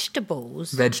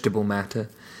vegetables? Vegetable matter.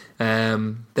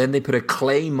 Then they put a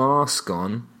clay mask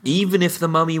on, even if the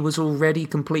mummy was already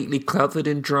completely covered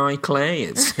in dry clay,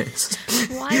 it says.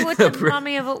 Why would the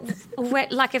mummy have...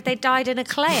 Like if they died in a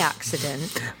clay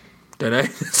accident? Don't know.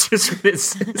 It's just what it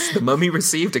says. The mummy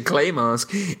received a clay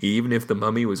mask, even if the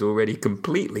mummy was already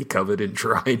completely covered in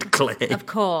dried clay. Of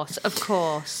course. A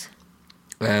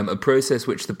process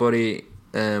which the body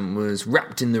was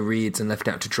wrapped in the reeds and left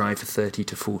out to dry for 30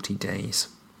 to 40 days.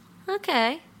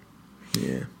 Okay.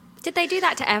 Yeah. Did they do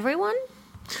that to everyone?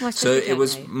 So it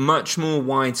was much more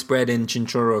widespread in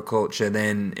Chinchorro culture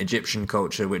than Egyptian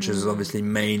culture, which is obviously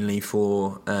mainly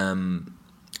for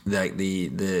like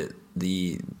the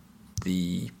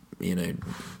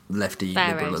lefty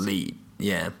Pharaohs. liberal elite.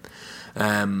 Yeah.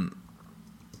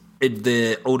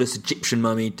 The oldest Egyptian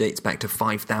mummy dates back to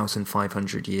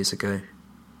 5,500 years ago.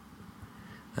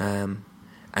 And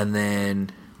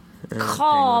then...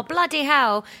 Oh, bloody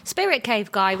hell. Spirit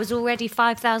Cave guy was already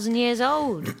 5,000 years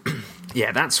old.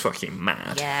 Yeah, that's fucking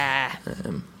mad. Yeah.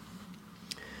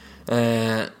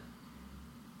 In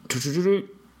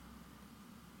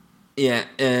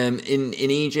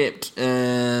Egypt,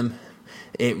 it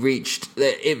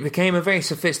became a very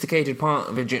sophisticated part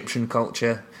of Egyptian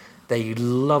culture. They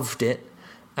loved it.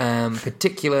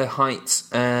 Particular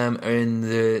heights are in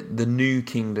the New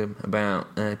Kingdom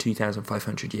about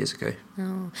 2,500 years ago.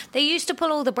 Oh. They used to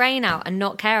pull all the brain out and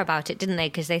not care about it, didn't they?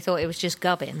 Because they thought it was just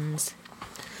gubbins.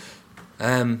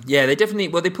 Yeah, they definitely...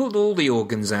 Well, they pulled all the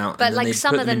organs out. But and then like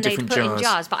some of them in they'd different put in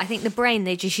jars. But I think the brain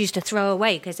they just used to throw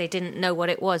away because they didn't know what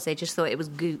it was. They just thought it was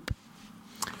goop.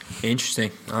 Interesting.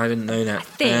 I didn't know that. I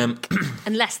think,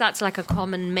 unless that's like a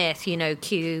common myth,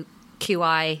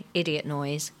 QI idiot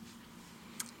noise.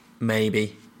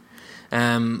 Maybe.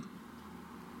 They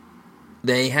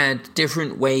had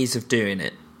different ways of doing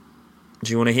it.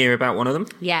 Do you want to hear about one of them?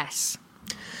 Yes.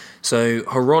 So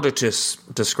Herodotus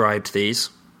described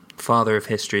these. Father of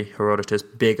history, Herodotus,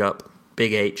 big up,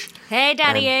 big H. Hey,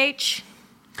 Daddy H.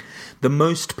 The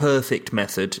most perfect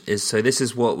method is, so this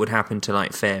is what would happen to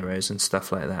like pharaohs and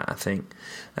stuff like that, I think.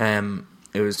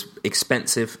 It was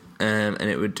expensive and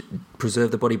it would preserve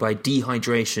the body by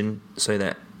dehydration so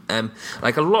that,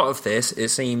 like a lot of this, it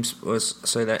seems, was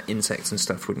so that insects and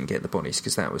stuff wouldn't get the bodies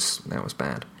because that was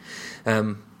bad.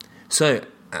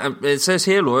 It says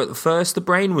here, Laura, at first the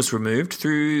brain was removed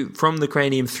from the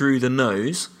cranium through the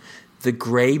nose. The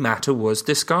grey matter was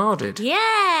discarded.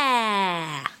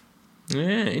 Yeah.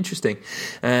 Yeah, interesting.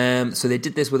 So they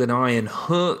did this with an iron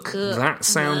hook. Ugh. That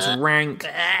sounds rank.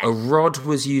 A rod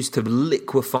was used to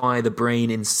liquefy the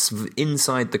brain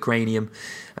inside the cranium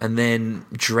and then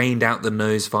drained out the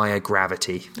nose via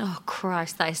gravity. Oh,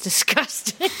 Christ, that is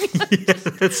disgusting.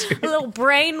 A little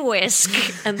brain whisk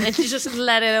and then you just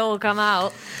let it all come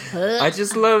out. I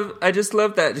just love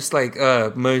that, just like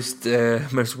most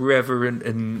reverent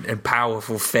and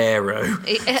powerful pharaoh.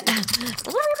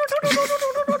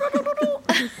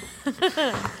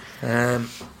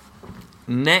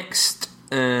 Next,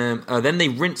 then they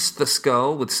rinsed the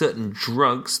skull with certain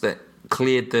drugs that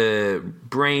cleared the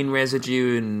brain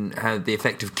residue and had the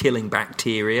effect of killing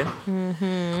bacteria.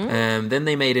 Mm-hmm. Then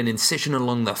they made an incision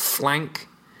along the flank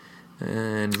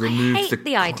and removed I hate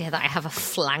the idea that I have a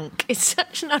flank. It's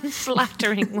such an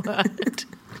unflattering word.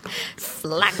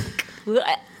 Flank. But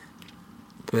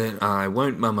I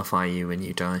won't mummify you when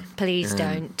you die. Please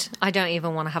don't. I don't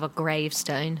even want to have a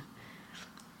gravestone.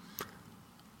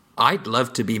 I'd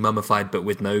love to be mummified, but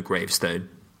with no gravestone.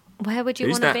 Where would you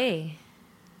want to be?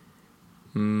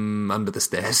 Under the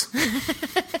stairs.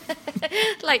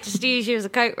 Like just use you as a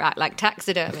coat rack, like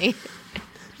taxidermy.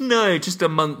 No, just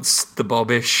amongst the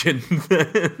bobbish and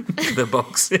the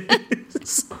boxes.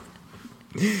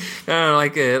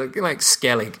 Like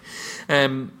Skellig.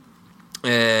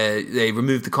 They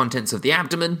removed the contents of the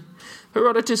abdomen.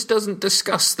 Herodotus doesn't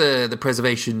discuss the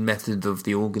preservation method of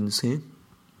the organs here.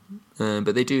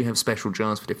 But they do have special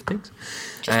jars for different things.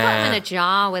 Just put them in a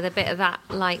jar with a bit of that,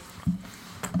 like...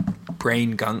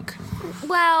 brain gunk.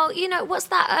 Well, what's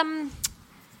that,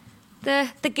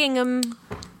 the gingham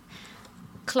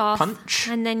cloth. Punch?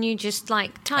 And then you just,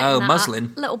 like, tighten that muslin.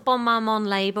 up. Little Bon Maman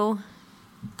label.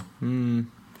 I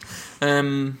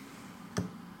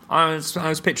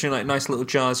was picturing, like, nice little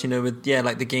jars, with,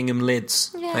 like the gingham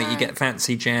lids. Yeah. Like, you get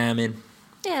fancy jam in.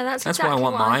 Yeah, that's exactly what I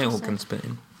want my just organs said. put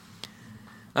in.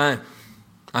 Oh.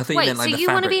 I thought Wait, you meant, like, so the you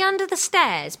want to fabric. be under the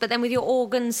stairs, but then with your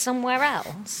organs somewhere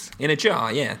else? In a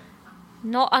jar, yeah.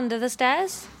 Not under the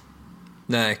stairs?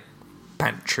 No.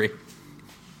 Pantry.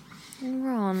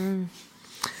 Ron.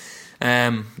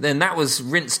 Then that was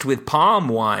rinsed with palm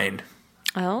wine.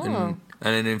 Oh.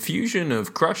 And an infusion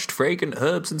of crushed fragrant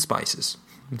herbs and spices.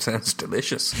 Sounds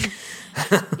delicious.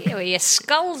 Your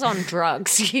skull's on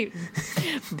drugs. Your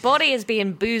body is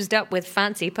being boozed up with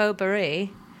fancy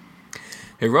potpourri.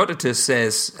 Herodotus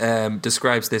says,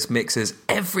 describes this mix as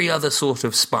every other sort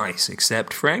of spice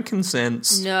except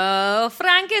frankincense. No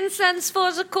frankincense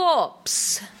for the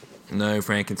corpse. No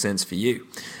frankincense for you.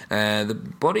 The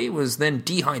body was then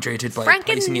dehydrated by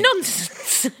placing it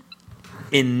Nonsense.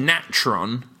 in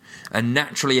natron, a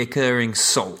naturally occurring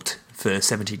salt, for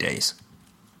 70 days.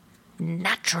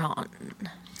 Natron.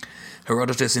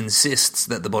 Herodotus insists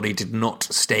that the body did not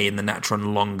stay in the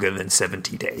natron longer than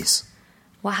 70 days.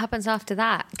 What happens after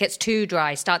that? Gets too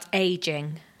dry, starts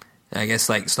aging. I guess,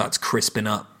 starts crisping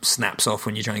up, snaps off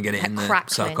when you try and get it in the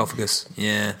sarcophagus.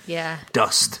 Yeah. Yeah.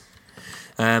 Dust.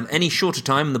 Any shorter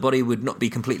time, the body would not be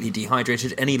completely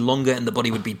dehydrated. Any longer, and the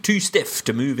body would be too stiff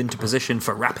to move into position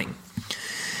for wrapping.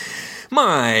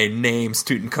 My name's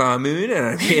Tutankhamun, and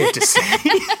I'm here to say...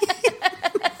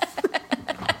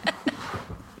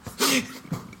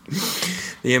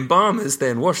 The embalmers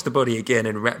then washed the body again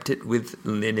and wrapped it with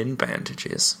linen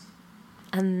bandages.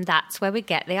 And that's where we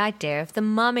get the idea of the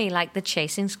mummy, like the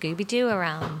chasing Scooby-Doo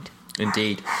around.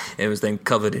 Indeed. It was then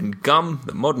covered in gum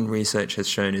that modern research has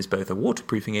shown is both a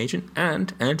waterproofing agent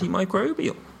and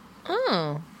antimicrobial.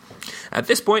 Oh. At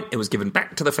this point, it was given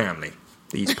back to the family.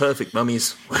 These perfect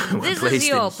mummies were This placed is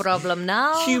your in problem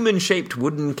now. human-shaped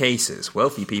wooden cases.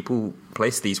 Wealthy people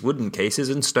placed these wooden cases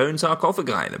in stone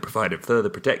sarcophagi that provided further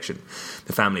protection.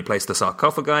 The family placed the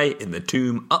sarcophagi in the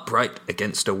tomb upright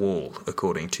against a wall,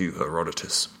 according to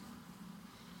Herodotus.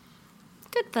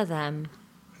 Good for them.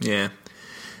 Yeah.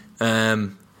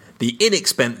 The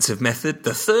inexpensive method,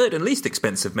 the third and least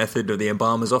expensive method of the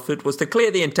embalmers offered, was to clear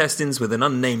the intestines with an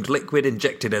unnamed liquid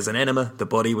injected as an enema. The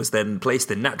body was then placed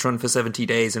in natron for 70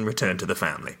 days and returned to the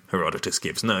family. Herodotus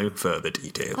gives no further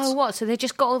details. Oh, what? So they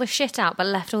just got all the shit out but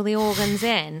left all the organs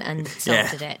in and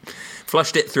salted it?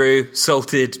 Flushed it through,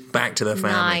 salted, back to the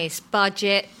family. Nice.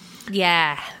 Budget.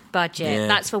 Yeah, budget. Yeah.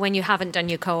 That's for when you haven't done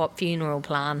your co-op funeral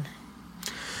plan.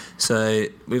 So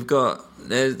we've got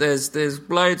there's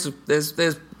loads of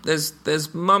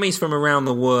there's mummies from around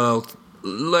the world.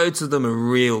 Loads of them are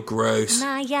real gross.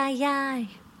 We've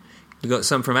got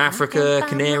some from Africa,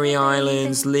 Canary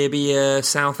Islands, Libya,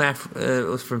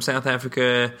 from South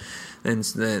Africa. Then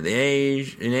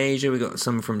in Asia, we got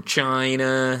some from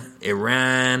China,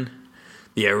 Iran.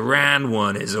 The Iran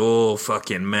one is all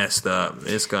fucking messed up.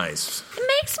 This guy's... It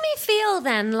makes me feel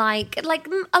then like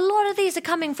a lot of these are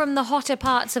coming from the hotter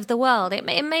parts of the world. It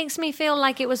makes me feel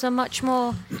like it was a much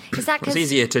more... Is that 'cause... It's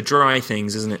easier to dry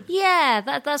things, isn't it? Yeah,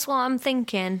 that's what I'm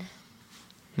thinking.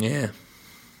 Yeah.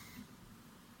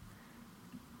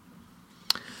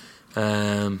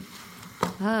 Oh,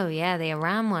 yeah, the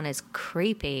Iran one is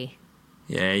creepy.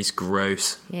 Yeah, he's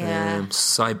gross. Yeah.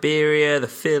 Siberia, the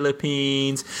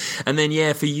Philippines. And then,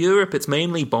 for Europe, it's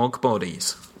mainly bog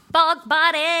bodies. Bog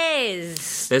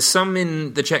bodies! There's some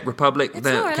in the Czech Republic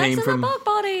that came from bog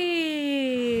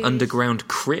bodies. underground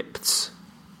crypts.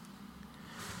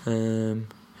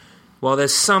 While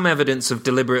there's some evidence of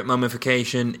deliberate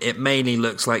mummification, it mainly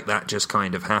looks like that just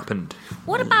kind of happened.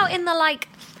 What about in the,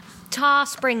 tar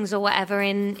springs or whatever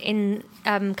in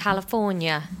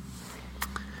California?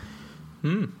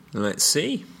 Let's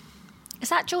see. Is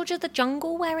that George of the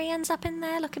Jungle where he ends up in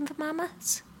there looking for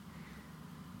mammoths?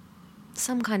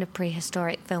 Some kind of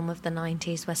prehistoric film of the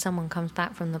 90s where someone comes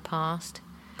back from the past.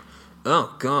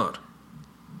 Oh, God.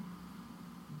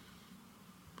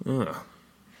 Ugh.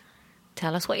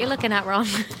 Tell us what you're looking at, Ron.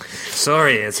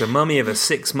 Sorry, it's a mummy of a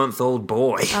 6-month-old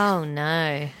boy. Oh,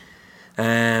 no.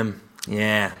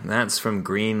 Yeah, that's from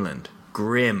Greenland.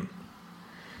 Grim.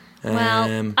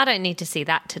 Well, I don't need to see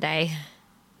that today.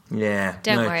 Yeah.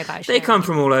 Don't worry about it. They come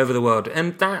from all over the world,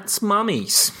 and that's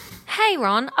mummies. Hey,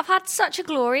 Ron, I've had such a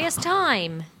glorious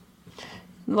time.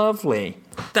 Lovely.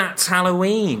 That's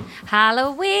Halloween.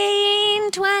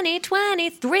 Halloween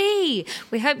 2023.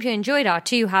 We hope you enjoyed our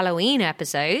 2 Halloween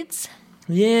episodes.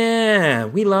 Yeah,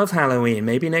 we love Halloween.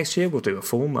 Maybe next year we'll do a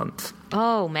full month.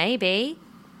 Oh, maybe.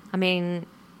 I mean,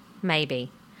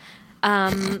 maybe.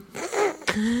 Thanks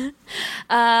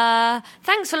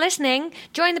for listening.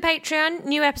 Join the Patreon.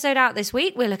 New episode out this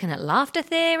week. We're looking at laughter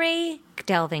theory,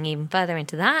 delving even further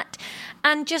into that.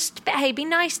 And just, hey, be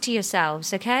nice to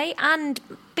yourselves, okay? And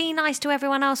be nice to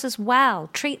everyone else as well.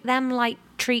 Treat them like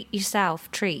treat yourself.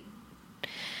 Treat.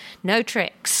 No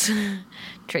tricks.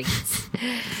 Treats.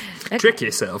 Okay. Trick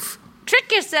yourself.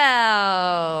 Trick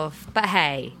yourself. But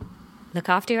hey, look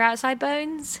after your outside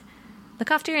bones.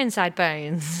 Look after your inside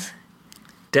bones.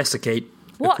 Desiccate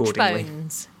Watch accordingly.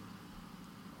 Bones.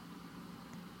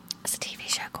 It's a TV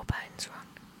show called Bones,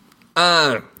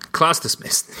 Ron. Class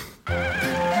dismissed.